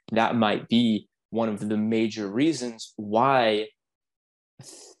think that might be one of the major reasons why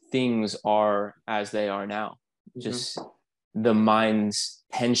things are as they are now. Mm-hmm. Just the mind's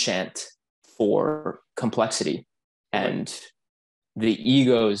penchant for complexity and the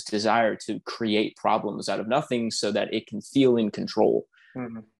ego's desire to create problems out of nothing so that it can feel in control.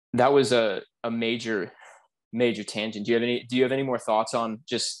 Mm-hmm. That was a major tangent. Do you have any more thoughts on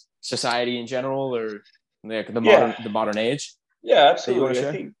just society in general, or like the modern age? Yeah,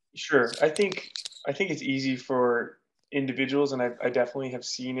 absolutely. I think it's easy for individuals, and I definitely have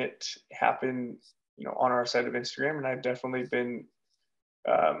seen it happen, on our side of Instagram, and I've definitely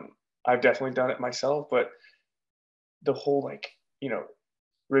done it myself. But the whole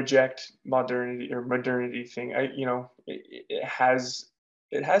reject modernity thing, it has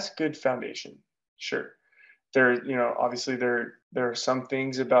good foundation. Sure, there, obviously there are some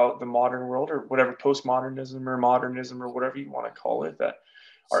things about the modern world, or whatever, postmodernism or modernism or whatever you want to call it, that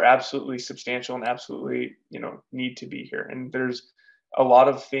are absolutely substantial and absolutely, need to be here. And there's a lot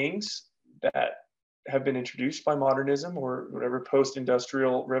of things that have been introduced by modernism or whatever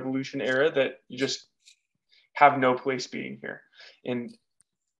post-industrial revolution era that you just have no place being here. And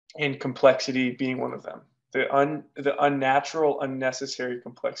complexity being one of them. The unnatural, unnecessary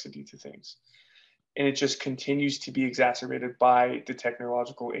complexity to things. And it just continues to be exacerbated by the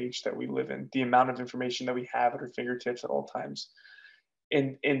technological age that we live in, the amount of information that we have at our fingertips at all times.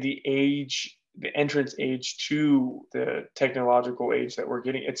 And the entrance age to the technological age that we're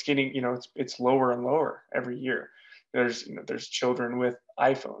getting, it's lower and lower every year. There's children with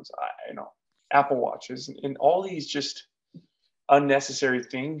iPhones, Apple Watches, and all these just unnecessary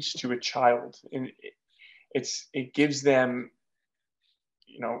things to a child. And it gives them,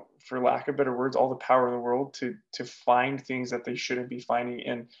 for lack of better words, all the power in the world to find things that they shouldn't be finding.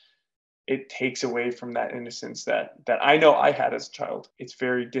 And it takes away from that innocence that I know I had as a child. It's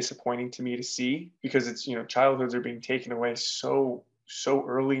very disappointing to me to see, because it's, childhoods are being taken away so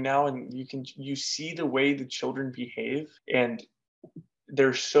early now. And you see the way the children behave, and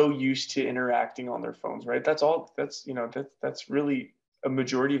they're so used to interacting on their phones, right? That's really a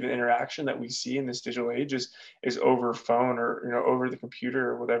majority of the interaction that we see in this digital age is over phone, or over the computer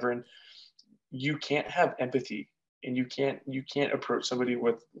or whatever. And you can't have empathy, and you can't approach somebody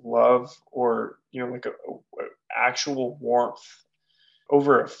with love, or like a actual warmth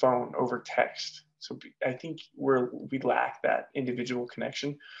over a phone, over text. So I think we lack that individual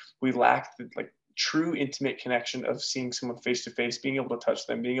connection. We lack the true intimate connection of seeing someone face to face, being able to touch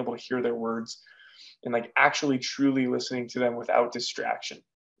them, being able to hear their words, and like actually truly listening to them without distraction.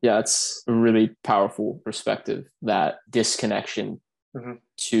 Yeah, it's a really powerful perspective, that disconnection Mm-hmm.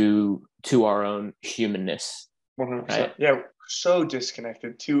 to our own humanness. 100%. Right? Yeah, so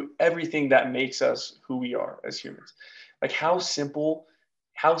disconnected to everything that makes us who we are as humans. Like how simple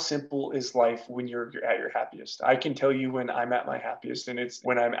is life when you're at your happiest? I can tell you when I'm at my happiest, and it's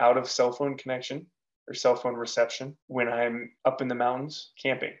when I'm out of cell phone connection or cell phone reception, when I'm up in the mountains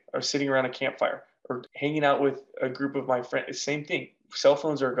camping or sitting around a campfire or hanging out with a group of my friends. Same thing. Cell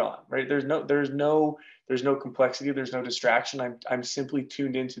phones are gone, right? There's no complexity, there's no distraction. I'm simply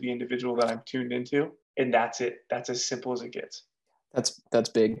tuned into the individual that I'm tuned into, and that's it. That's as simple as it gets. That's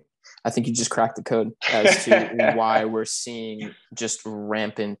big. I think you just cracked the code as to why we're seeing just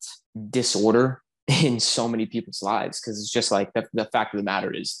rampant disorder in so many people's lives. Because it's just like the fact of the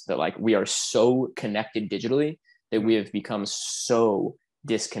matter is that like we are so connected digitally that we have become so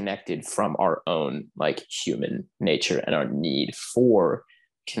disconnected from our own like human nature and our need for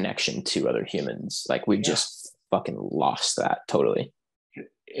connection to other humans. Like we've just fucking lost that totally.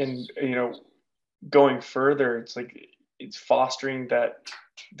 And going further, it's like it's fostering that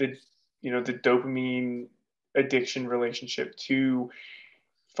the dopamine addiction relationship to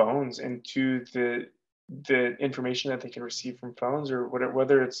phones and to the information that they can receive from phones, or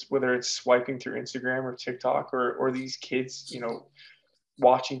whether it's swiping through Instagram or TikTok, or these kids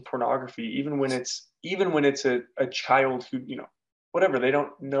watching pornography, even when it's a child who whatever, they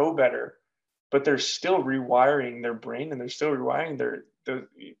don't know better, but they're still rewiring their brain, and they're still rewiring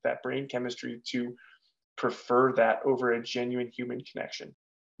that brain chemistry to prefer that over a genuine human connection.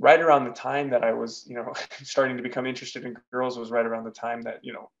 Right around the time that I was, starting to become interested in girls was right around the time that,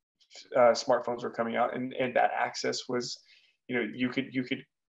 smartphones were coming out, and that access was, you could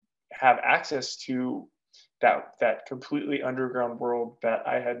have access to that completely underground world that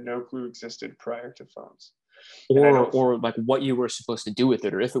I had no clue existed prior to phones. Or like what you were supposed to do with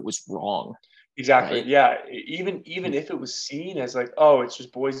it, or if it was wrong. Exactly. Right? Yeah. Even if it was seen as like, oh, it's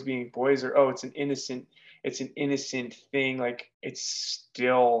just boys being boys, or oh, it's an innocent thing, like it's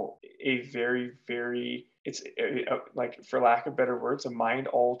still a very, very, it's like, for lack of better words, a mind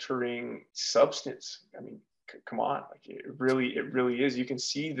altering substance. I mean, come on, like it really is. You can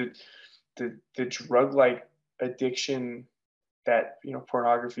see the drug like addiction that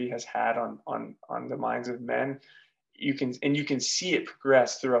pornography has had on the minds of men. You can see it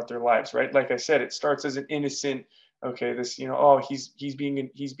progress throughout their lives, right? Like I said, it starts as an innocent, okay, this, oh, he's being a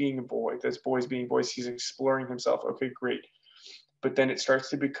boy, this boy's being boys, he's exploring himself, okay, great. But then it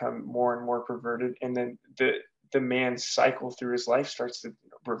starts to become more and more perverted, and then the man's cycle through his life starts to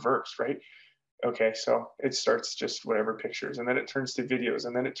reverse, right? Okay, so it starts just whatever pictures, and then it turns to videos,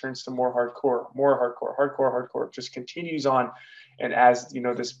 and then it turns to more hardcore, just continues on. And as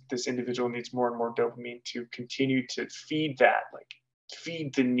this individual needs more and more dopamine to continue to feed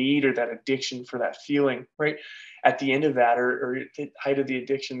the need or that addiction for that feeling, right? At the end of that, or at the height of the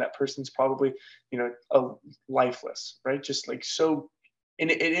addiction, that person's probably lifeless, right? Just like so. And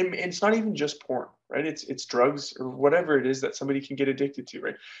it's not even just porn, right? It's drugs or whatever it is that somebody can get addicted to,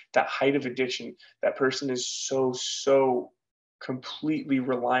 right? That height of addiction, that person is so completely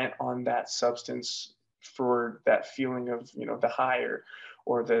reliant on that substance for that feeling of the high,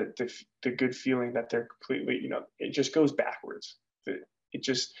 or the good feeling that they're completely, it just goes backwards. It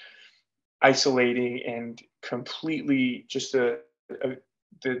just isolating and completely just the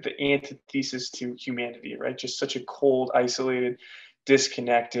antithesis to humanity, right? Just such a cold, isolated,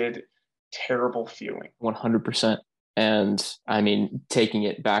 disconnected, terrible feeling. 100%. And I mean, taking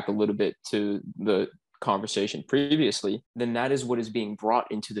it back a little bit to the conversation previously, then that is what is being brought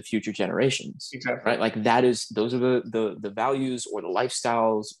into the future generations. Exactly. Right? Like those are the values or the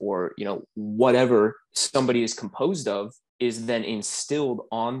lifestyles, or whatever somebody is composed of is then instilled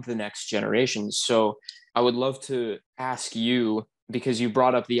on the next generation. So I would love to ask you, because you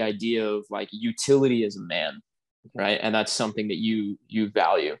brought up the idea of like utility as a man, right? And that's something that you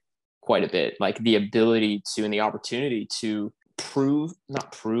value quite a bit, like the ability to and the opportunity to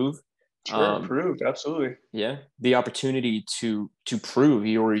not prove. Proved, absolutely. Yeah, the opportunity to prove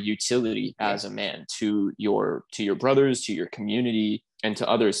your utility as a man to your brothers, to your community, and to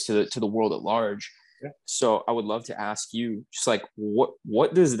others, to the world at large. Yeah. So I would love to ask you, just like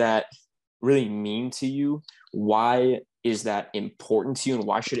what does that really mean to you? Why is that important to you, and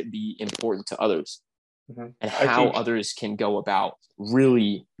why should it be important to others? Mm-hmm. And how others can go about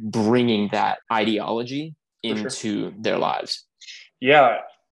really bringing that ideology into their lives. Yeah,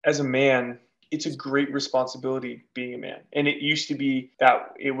 as a man, it's a great responsibility being a man. And it used to be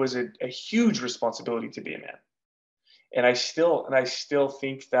that it was a huge responsibility to be a man. And I still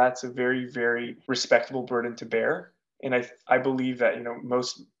think that's a very, very respectable burden to bear. And I believe that,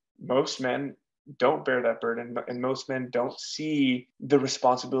 most men don't bear that burden, and most men don't see the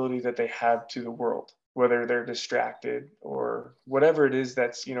responsibility that they have to the world, whether they're distracted or whatever it is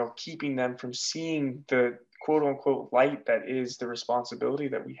that's, keeping them from seeing the quote unquote light that is the responsibility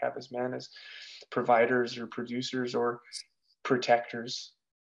that we have as men, as providers or producers or protectors.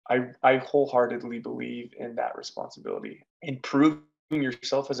 I wholeheartedly believe in that responsibility. And proving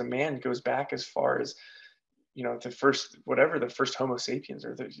yourself as a man goes back as far as, the first Homo sapiens,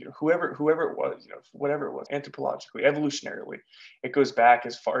 or whoever it was, whatever it was, anthropologically, evolutionarily, it goes back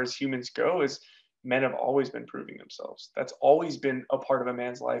as far as humans go. As men have always been proving themselves. That's always been a part of a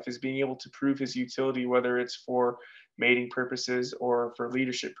man's life, is being able to prove his utility, whether it's for mating purposes or for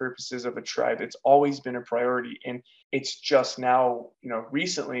leadership purposes of a tribe. It's always been a priority. And it's just now,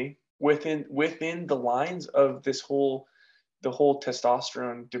 recently, within the lines of the whole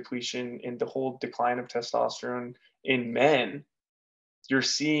testosterone depletion and the whole decline of testosterone in men, you're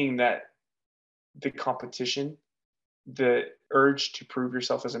seeing that the competition, the urge to prove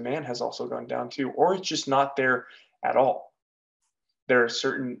yourself as a man, has also gone down too, or it's just not there at all. There are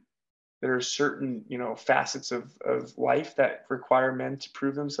certain facets of life that require men to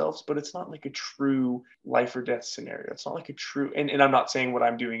prove themselves, but it's not like a true life or death scenario. It's not like a true, and I'm not saying what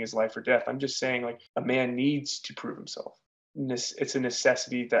I'm doing is life or death. I'm just saying, like, a man needs to prove himself. It's a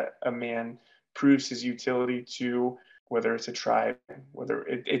necessity that a man proves his utility to, whether it's a tribe, whether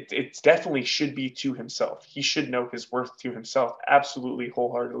it definitely should be to himself. He should know his worth to himself. Absolutely,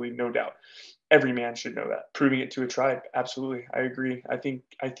 wholeheartedly, no doubt. Every man should know that. Proving it to a tribe, absolutely. I agree. I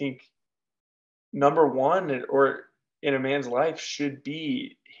think number one, or in a man's life, should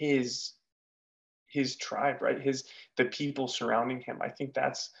be his tribe, right? The people surrounding him. I think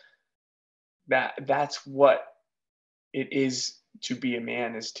that's what it is to be a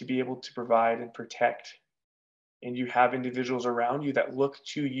man, is to be able to provide and protect. And you have individuals around you that look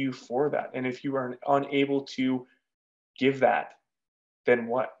to you for that. And if you are unable to give that, then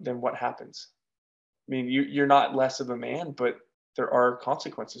what happens? I mean, you're not less of a man, but there are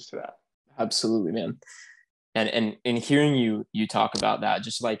consequences to that. Absolutely, man. And in hearing you talk about that,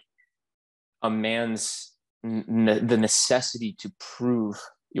 just like a man's the necessity to prove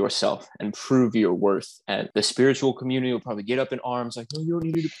yourself and prove your worth, and the spiritual community will probably get up in arms like, no, you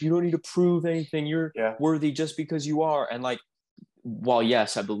don't need to prove anything, you're Yeah. worthy just because you are. And like, while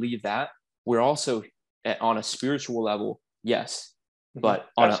yes, I believe that, we're also on a spiritual level, yes, but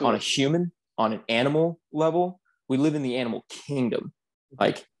on a human, on an animal level, we live in the animal kingdom.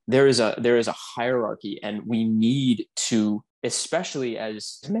 Like, there is a hierarchy, and we need to, especially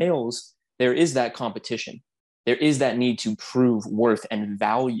as males, there is that competition. There is that need to prove worth and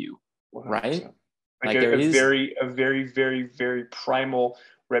value, 100%. right? Like There a is, very, very, very primal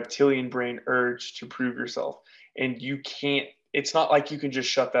reptilian brain urge to prove yourself. And you can't, it's not like you can just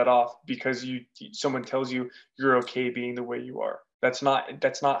shut that off because someone tells you you're okay being the way you are. That's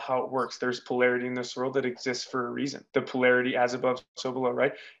not how it works. There's polarity in this world that exists for a reason. The polarity, as above, so below,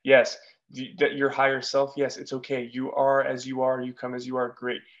 right? Yes, that your higher self, yes, it's okay. You are as you are, you come as you are,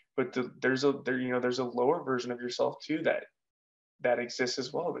 great. But there's a lower version of yourself too that exists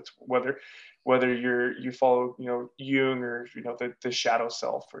as well. It's whether you follow, Jung, or the shadow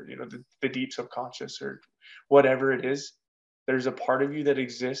self, or the deep subconscious, or whatever it is. There's a part of you that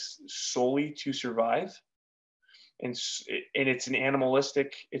exists solely to survive, and it's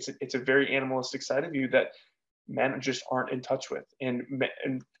a very animalistic side of you that men just aren't in touch with, and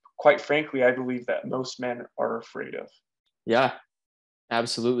quite frankly, I believe that most men are afraid of. yeah,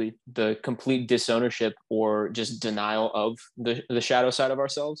 absolutely, the complete disownership or just denial of the shadow side of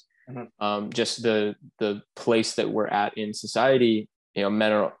ourselves. Just the place that we're at in society.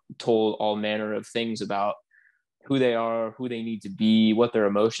 Men are told all manner of things about who they are, who they need to be, what their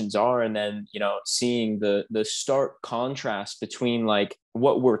emotions are, and then seeing the stark contrast between like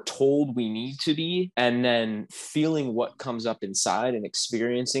what we're told we need to be, and then feeling what comes up inside and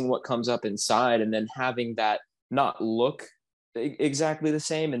experiencing what comes up inside, and then having that not look exactly the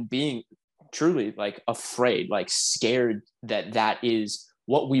same, and being truly like afraid, like scared that is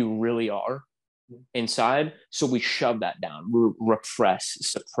what we really are inside. So we shove that down, we repress,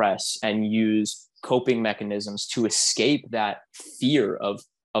 suppress, and use coping mechanisms to escape that fear of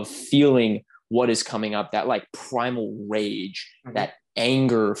feeling what is coming up, that like primal rage, that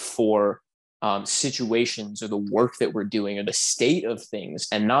anger for situations or the work that we're doing or the state of things,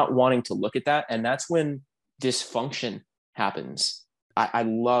 and not wanting to look at that. And that's when dysfunction happens. I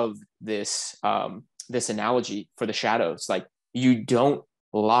love this this analogy for the shadows. Like, you don't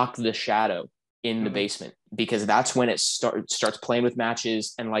lock the shadow in the basement, because that's when it starts playing with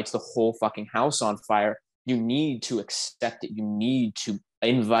matches and lights the whole fucking house on fire. You need to accept it. You need to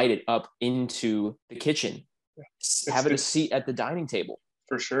invite it up into the kitchen. Have it a seat at the dining table.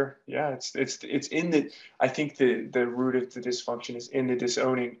 For sure. Yeah. It's in the, I think the root of the dysfunction is in the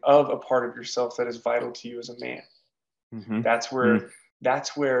disowning of a part of yourself that is vital to you as a man. Mm-hmm. That's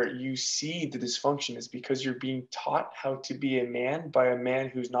where you see the dysfunction, is because you're being taught how to be a man by a man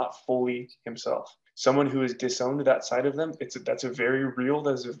who's not fully himself. Someone who has disowned that side of them, that's a very real,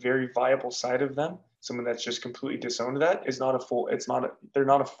 that's a very viable side of them. Someone that's just completely disowned that is not a full, they're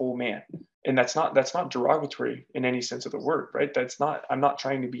not a full man. And that's not derogatory in any sense of the word, right? I'm not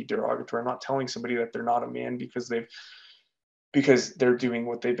trying to be derogatory. I'm not telling somebody that they're not a man because they're doing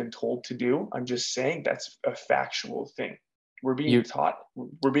what they've been told to do. I'm just saying that's a factual thing. We're being taught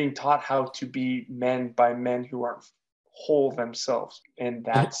how to be men by men who aren't whole themselves. And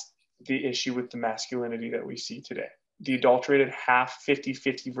that's the issue with the masculinity that we see today. The adulterated half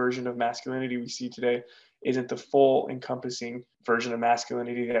 50-50 version of masculinity we see today isn't the full encompassing version of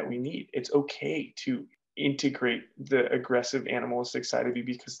masculinity that we need. It's okay to integrate the aggressive animalistic side of you,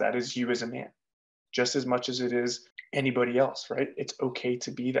 because that is you as a man, just as much as it is anybody else, right? It's okay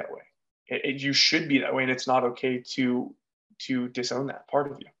to be that way. You should be that way, and it's not okay to disown that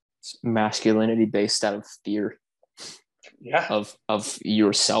part of you. It's masculinity based out of fear. Yeah. Of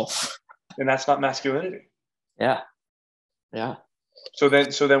yourself. And that's not masculinity. Yeah. So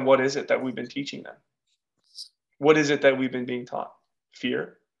then what is it that we've been teaching them? What is it that we've been being taught?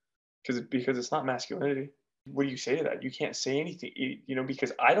 Fear? Because it's not masculinity. What do you say to that? You can't say anything,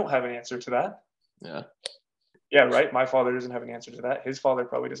 because I don't have an answer to that. Yeah, right. My father doesn't have an answer to that. His father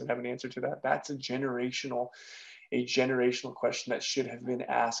probably doesn't have an answer to that. That's a generational question that should have been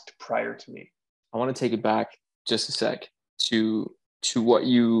asked prior to me. I want to take it back just a sec to what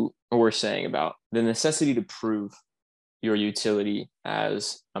you were saying about the necessity to prove your utility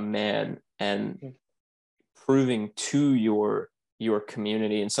as a man, and proving to your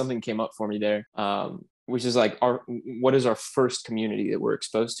community. And something came up for me there, which is like what is our first community that we're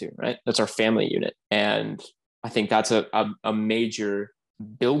exposed to, right? That's our family unit. And I think that's a major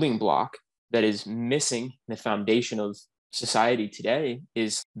building block that is missing. The foundation of society today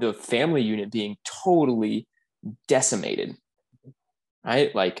is the family unit being totally decimated,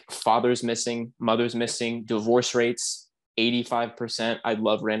 right? Like father's missing, mother's missing, divorce rates 85%. I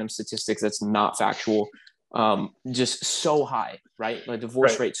love random statistics that's not factual. Just so high, right? Like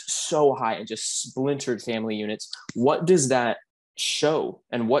divorce rates so high, and just splintered family units. What does that show,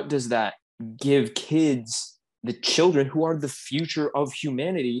 and what does that give kids, the children who are the future of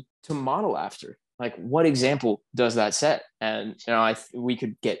humanity, to model after? Like, what example does that set? And we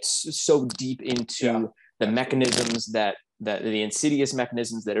could get so deep into the mechanisms that the insidious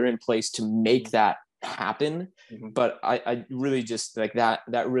mechanisms that are in place to make that happen. But I really just like that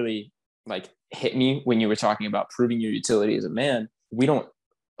really like hit me when you were talking about proving your utility as a man.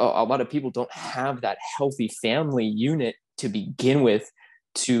 A lot of people don't have that healthy family unit to begin with,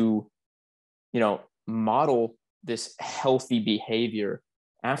 to model this healthy behavior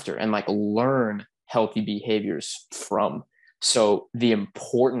after, and like learn healthy behaviors from. So the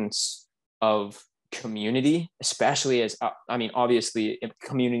importance of community, especially as obviously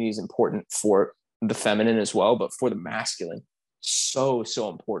community is important for the feminine as well, but for the masculine, so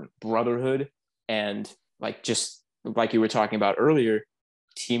important. Brotherhood, and like, just like you were talking about earlier,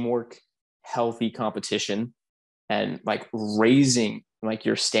 teamwork, healthy competition, and like raising like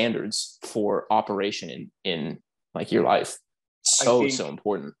your standards for operation in like your life. So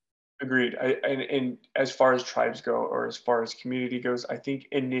important. Agreed. And as far as tribes go, or as far as community goes, I think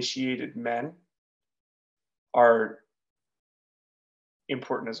initiated men are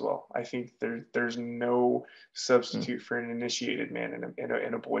important as well. I think there's no substitute for an initiated man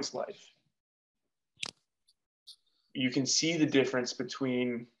in a boy's life. You can see the difference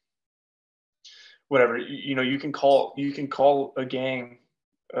between whatever, you can call a gang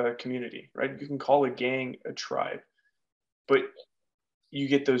a community, right? You can call a gang a tribe, but you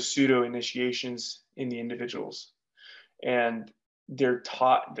get those pseudo initiations in the individuals, and they're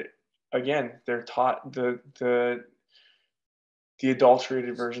taught the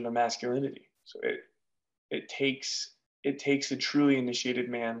adulterated version of masculinity. So it takes a truly initiated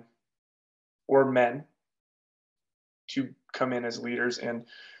man or men to come in as leaders, and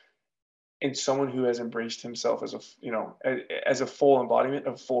someone who has embraced himself as a full embodiment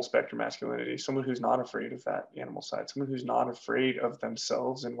of full spectrum masculinity, someone who's not afraid of that animal side, someone who's not afraid of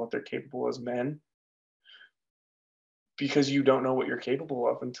themselves and what they're capable as men, because you don't know what you're capable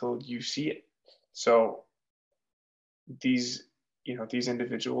of until you see it. So these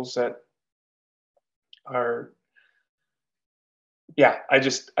individuals that are, yeah, I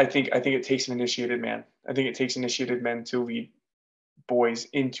think it takes an initiated man. I think it takes initiated men to lead boys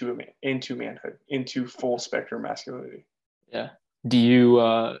into into manhood, into full spectrum masculinity. Yeah. Do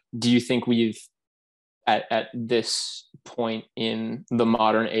you think we've at this point in the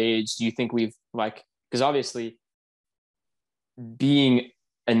modern age, do you think we've like, because obviously being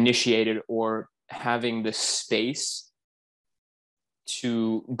initiated or having the space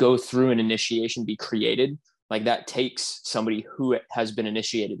to go through an initiation be created, like that takes somebody who has been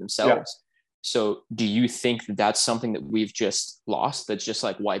initiated themselves. Yeah. So do you think that that's something that we've just lost, that's just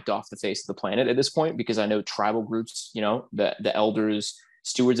like wiped off the face of the planet at this point? Because I know tribal groups, the elders,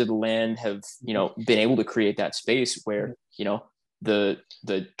 stewards of the land have, been able to create that space where, the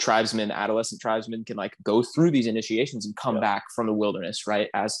tribesmen, adolescent tribesmen can like go through these initiations and come back from the wilderness, right?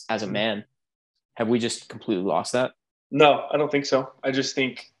 As a man. Have we just completely lost that? No, I don't think so. I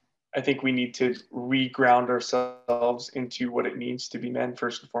think we need to reground ourselves into what it means to be men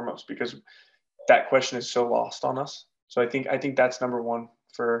first and foremost, because that question is so lost on us. So I think that's number one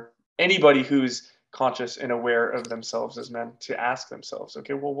for anybody who's conscious and aware of themselves as men, to ask themselves,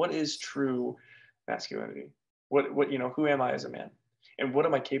 okay, well, what is true masculinity? What who am I as a man? And what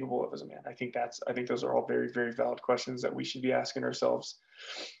am I capable of as a man? I think those are all very, very valid questions that we should be asking ourselves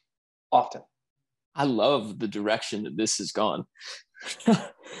often. I love the direction that this has gone.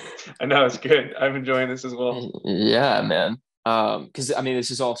 I know, it's good. I'm enjoying this as well. Yeah, man. Because I mean, this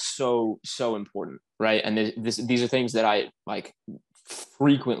is all so important, right? And these are things that I like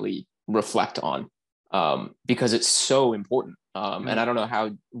frequently reflect on, because it's so important. And I don't know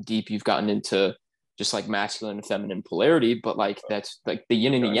how deep you've gotten into just like masculine and feminine polarity, but like that's like the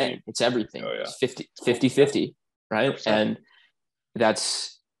yin and the yang. It's everything. Oh, yeah. It's 50-50, right? 100%. And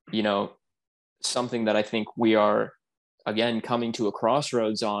that's, something that I think we are, again, coming to a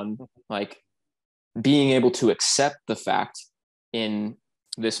crossroads on, like being able to accept the fact in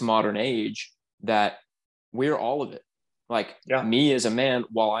this modern age that we're all of it. Like me as a man,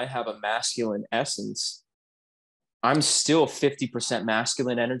 while I have a masculine essence, I'm still 50%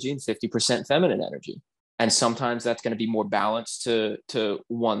 masculine energy and 50% feminine energy. And sometimes that's going to be more balanced to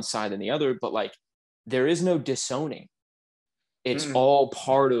one side than the other, but like there is no disowning. It's all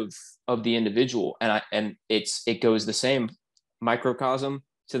part of the individual, and it goes the same microcosm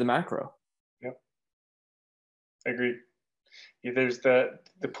to the macro. Yep, agreed. Yeah, there's the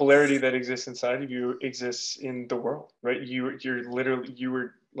polarity that exists inside of you exists in the world, right? You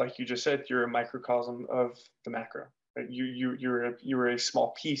were, like you just said, you're a microcosm of the macro. Right? You're a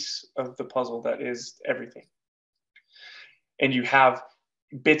small piece of the puzzle that is everything, and you have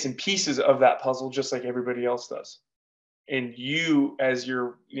bits and pieces of that puzzle just like everybody else does. And you, as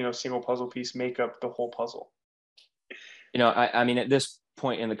your single puzzle piece, make up the whole puzzle. I mean, at this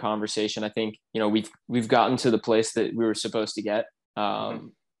point in the conversation, I think we've gotten to the place that we were supposed to get.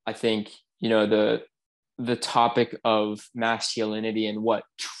 I think the topic of masculinity and what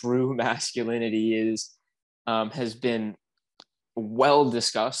true masculinity is has been well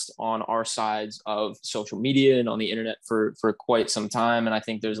discussed on our sides of social media and on the internet for quite some time. And I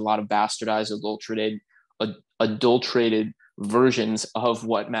think there's a lot of bastardized, adulterated versions of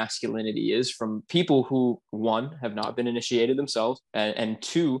what masculinity is from people who, one, have not been initiated themselves, and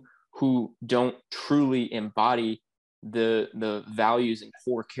two, who don't truly embody the values and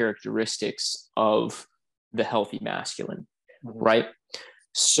core characteristics of the healthy masculine, right?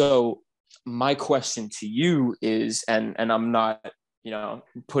 So my question to you is, and I'm not,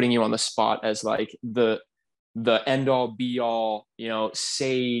 putting you on the spot as like the end all be all,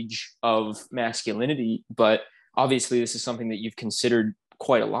 sage of masculinity, but obviously this is something that you've considered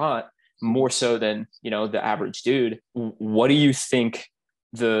quite a lot, more so than, the average dude. What do you think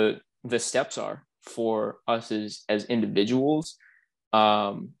the steps are for us as individuals,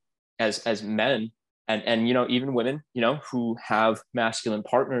 as men, and even women, who have masculine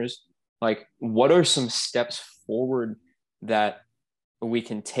partners? Like, what are some steps forward that we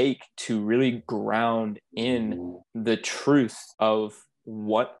can take to really ground in the truth of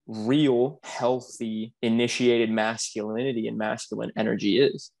what real, healthy, initiated masculinity and masculine energy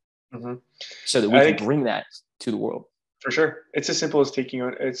is, so that we can bring that to the world? For sure. It's as simple as taking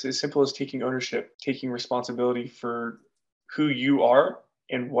ownership, taking responsibility for who you are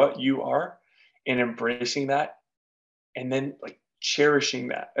and what you are, and embracing that, and then like cherishing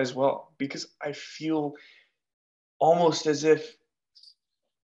that as well. Because I feel almost as if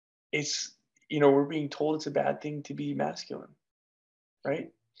it's, we're being told it's a bad thing to be masculine,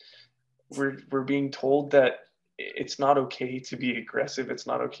 right? We're being told that it's not okay to be aggressive. It's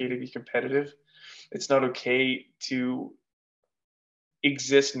not okay to be competitive. It's not okay to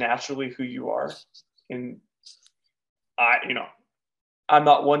exist naturally who you are And I'm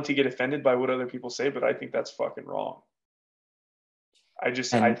not one to get offended by what other people say, but I think that's fucking wrong. I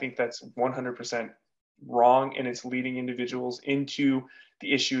think that's 100% wrong, and it's leading individuals into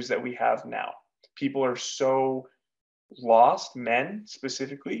the issues that we have now. People are so lost, men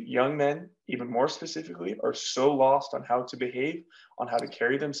specifically, young men even more specifically, are so lost on how to behave, on how to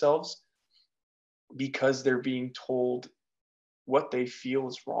carry themselves, because they're being told what they feel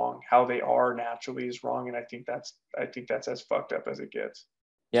is wrong, how they are naturally is wrong. And I think that's as fucked up as it gets.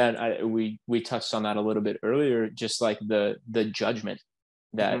 Yeah, and we touched on that a little bit earlier, just like the judgment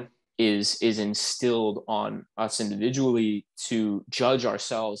that is instilled on us individually to judge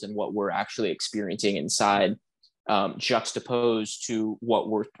ourselves and what we're actually experiencing inside, juxtaposed to what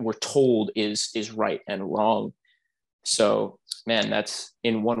we're told is right and wrong. So, man, that's,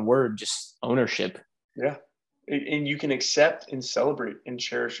 in one word, just ownership. Yeah. And you can accept and celebrate and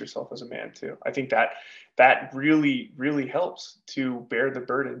cherish yourself as a man too. I think that really, really helps to bear the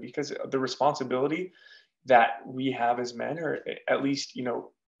burden, because the responsibility that we have as men, or at least,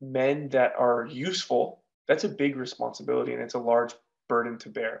 men that are useful, that's a big responsibility, and it's a large burden to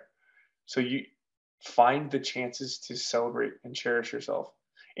bear. So you find the chances to celebrate and cherish yourself,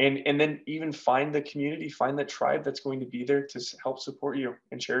 and then even find the community, find the tribe that's going to be there to help support you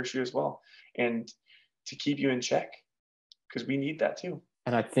and cherish you as well, and to keep you in check, because we need that too.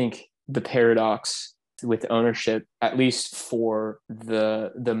 And I think the paradox with ownership, at least for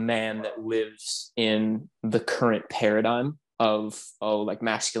the man that lives in the current paradigm of, like,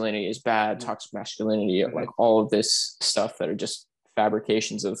 masculinity is bad, toxic masculinity, like all of this stuff that are just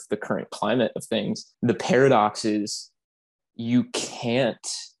fabrications of the current climate of things. The paradox is you can't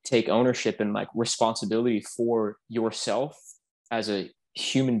take ownership and, like, responsibility for yourself as a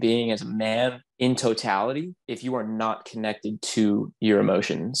human being, as a man in totality, if you are not connected to your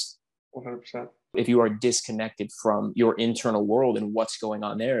emotions. 100%. If you are disconnected from your internal world and what's going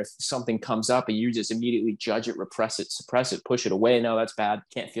on there, if something comes up and you just immediately judge it, repress it, suppress it, push it away, no, that's bad,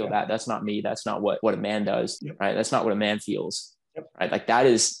 can't feel that, that's not me, that's not what a man does, right? That's not what a man feels, right? Like, that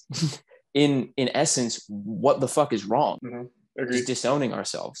is in essence what the fuck is wrong. Just disowning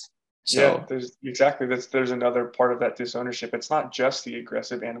ourselves. So there's another part of that disownership. It's not just the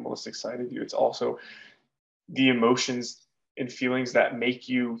aggressive animalistic side of you, it's also the emotions and feelings that make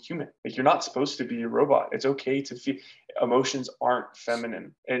you human. Like, you're not supposed to be a robot. It's okay to feel. Emotions aren't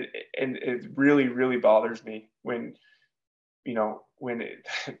feminine, and it really, really bothers me when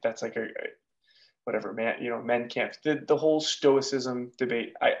that's like a whatever, man. Men can't. The whole stoicism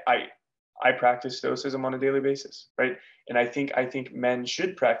debate. I practice stoicism on a daily basis, right? And I think men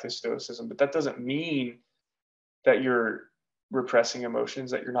should practice stoicism, but that doesn't mean that you're repressing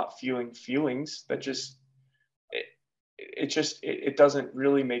emotions, that you're not feeling feelings. That just it doesn't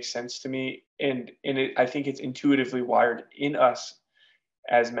really make sense to me. And I think it's intuitively wired in us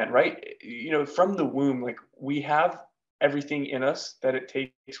as men, right? From the womb, like, we have everything in us that it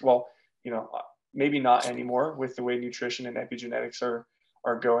takes. Well, maybe not anymore with the way nutrition and epigenetics are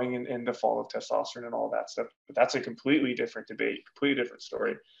going, and the fall of testosterone and all that stuff. But that's a completely different debate, completely different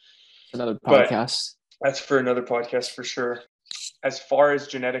story. Another podcast. But that's for another podcast for sure. As far as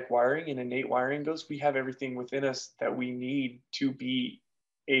genetic wiring and innate wiring goes, we have everything within us that we need to be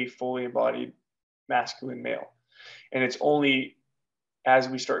a fully embodied masculine male. And it's only as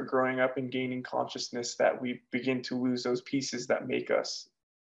we start growing up and gaining consciousness that we begin to lose those pieces that make us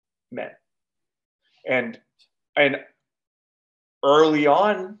men. And early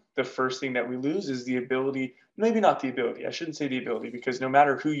on, the first thing that we lose is the ability, maybe not the ability, I shouldn't say the ability, because no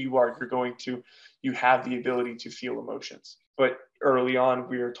matter who you are, you have the ability to feel emotions. But early on,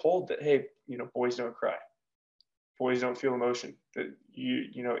 we are told that, hey, boys don't cry. Boys don't feel emotion. That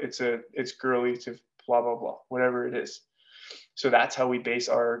it's girly to blah, blah, blah, whatever it is. So that's how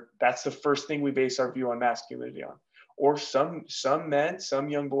that's the first thing we base our view on masculinity on. Or some men, some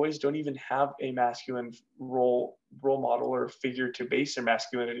young boys don't even have a masculine role model or figure to base their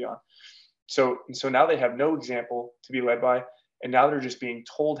masculinity on. So now they have no example to be led by, and now they're just being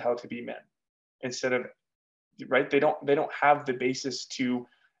told how to be men instead of, right? They don't have the basis to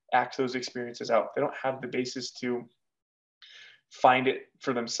act those experiences out. They don't have the basis to find it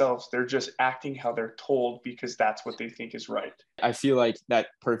for themselves. They're just acting how they're told because that's what they think is right. I feel like that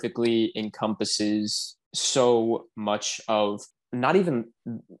perfectly encompasses so much of not even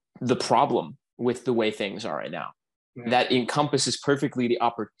the problem with the way things are right now. That encompasses perfectly the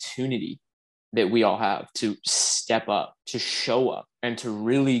opportunity that we all have to step up, to show up, and to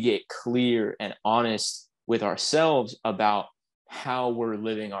really get clear and honest with ourselves about how we're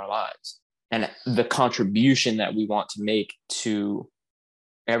living our lives and the contribution that we want to make to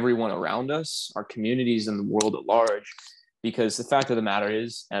everyone around us, our communities, and the world at large. Because the fact of the matter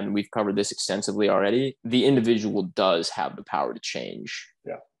is, and we've covered this extensively already, the individual does have the power to change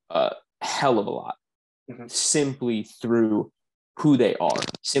a hell of a lot, simply through who they are,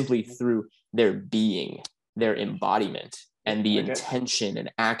 simply through their being, their embodiment, and the intention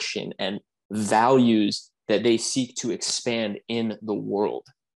and action and values that they seek to expand in the world.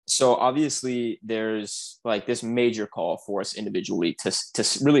 So obviously there's like this major call for us individually to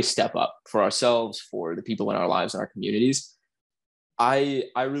really step up for ourselves, for the people in our lives and our communities. I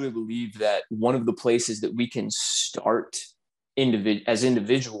really believe that one of the places that we can start as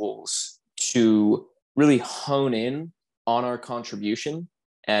individuals to really hone in on our contribution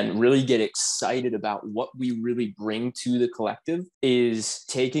and really get excited about what we really bring to the collective is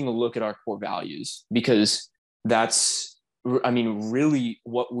taking a look at our core values, because that's, I mean, really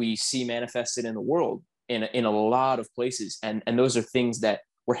what we see manifested in the world in a lot of places. And those are things that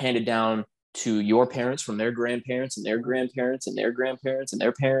were handed down to your parents from their grandparents and their grandparents and their grandparents and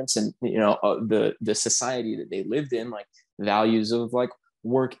their parents, and the society that they lived in, like values of like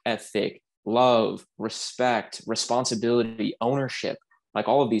work ethic, love, respect, responsibility, ownership, like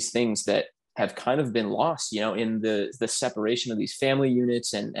all of these things that have kind of been lost, in the separation of these family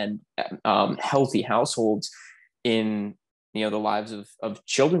units and healthy households in, the lives of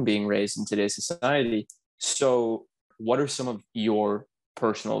children being raised in today's society. So what are some of your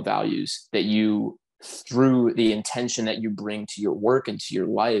personal values that you, through the intention that you bring to your work and to your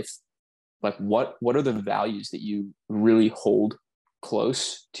life, like what are the values that you really hold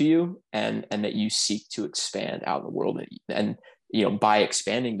close to you and that you seek to expand out in the world? And by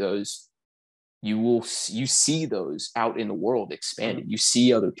expanding those, you see those out in the world expanded. You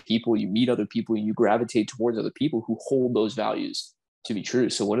see other people, you meet other people, you gravitate towards other people who hold those values to be true.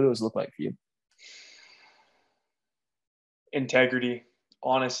 So what do those look like for you? Integrity,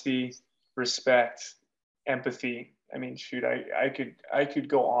 honesty, respect, empathy. I mean, shoot, I could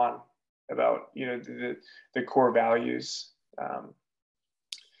go on about the core values,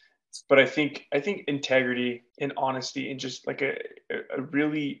 but I think integrity and honesty and just like a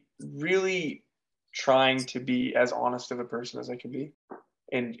really really trying to be as honest of a person as I can be,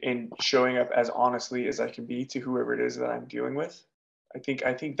 and showing up as honestly as I can be to whoever it is that I'm dealing with. I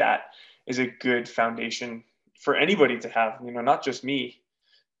think that is a good foundation for anybody to have, not just me.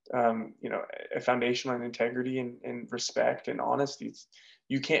 A foundation on integrity and respect and honesty.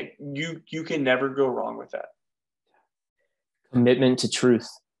 You can never go wrong with that. Commitment to truth,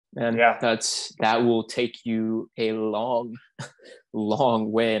 and that will take you a long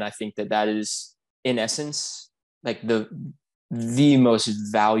way. And I think that is, in essence, like the most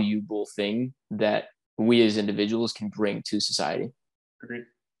valuable thing that we as individuals can bring to society. Agreed.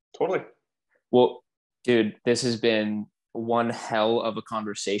 Totally. Well, dude, this has been one hell of a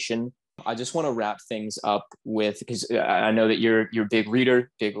conversation. I just want to wrap things up with, because I know that you're a big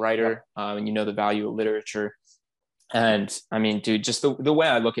reader, big writer, and you know the value of literature. And I mean, dude, just the way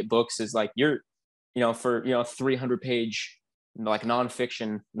I look at books is like you're, for 300-page like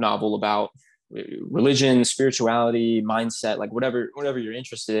nonfiction novel about religion, spirituality, mindset, like whatever you're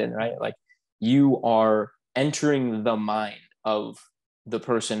interested in, right? Like you are entering the mind of the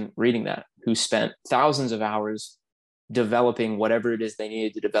person reading that, who spent thousands of hours developing whatever it is they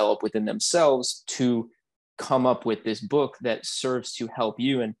needed to develop within themselves to come up with this book that serves to help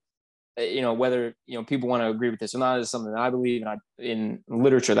you. And whether people want to agree with this or not is something that I believe in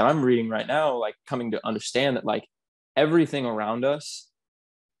literature that I'm reading right now, like coming to understand that like everything around us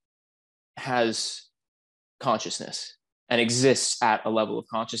has consciousness and exists at a level of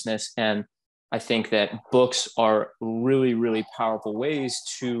consciousness. And I think that books are really, really powerful ways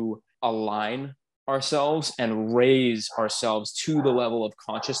to align ourselves and raise ourselves to the level of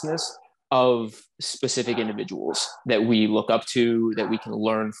consciousness of specific individuals that we look up to, that we can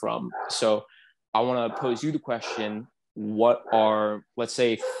learn from. So I want to pose you the question: what are, let's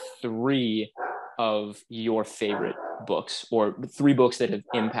say, 3 of your favorite books, or 3 books that have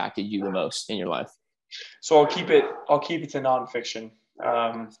impacted you the most in your life? So I'll keep it to nonfiction.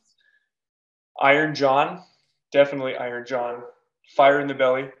 Iron John, definitely Iron John. Fire in the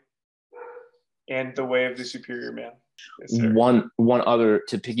Belly, and The Way of the Superior Man. Yes, one other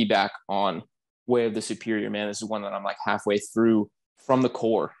to piggyback on Way of the Superior Man. This is one that I'm like halfway through. From the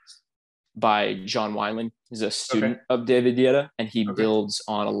Core by John Wineland. He's a student of David Guetta, and he builds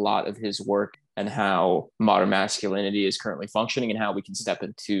on a lot of his work and how modern masculinity is currently functioning and how we can step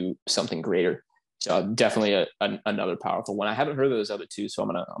into something greater. So definitely another powerful one. I haven't heard of those other 2, so I'm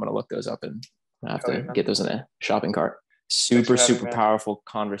gonna look those up and I have to get those in a shopping cart. Super powerful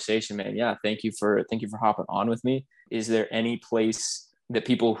conversation, man. Yeah, thank you for hopping on with me. Is there any place that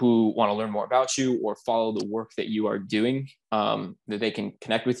people who want to learn more about you or follow the work that you are doing, that they can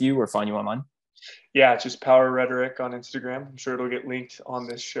connect with you or find you online? Yeah, it's just Power Rhetoric on Instagram. I'm sure it'll get linked on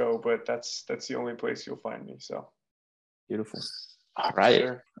this show, but that's the only place you'll find me. So beautiful. All right.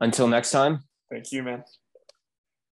 Sure. Until next time. Thank you, man.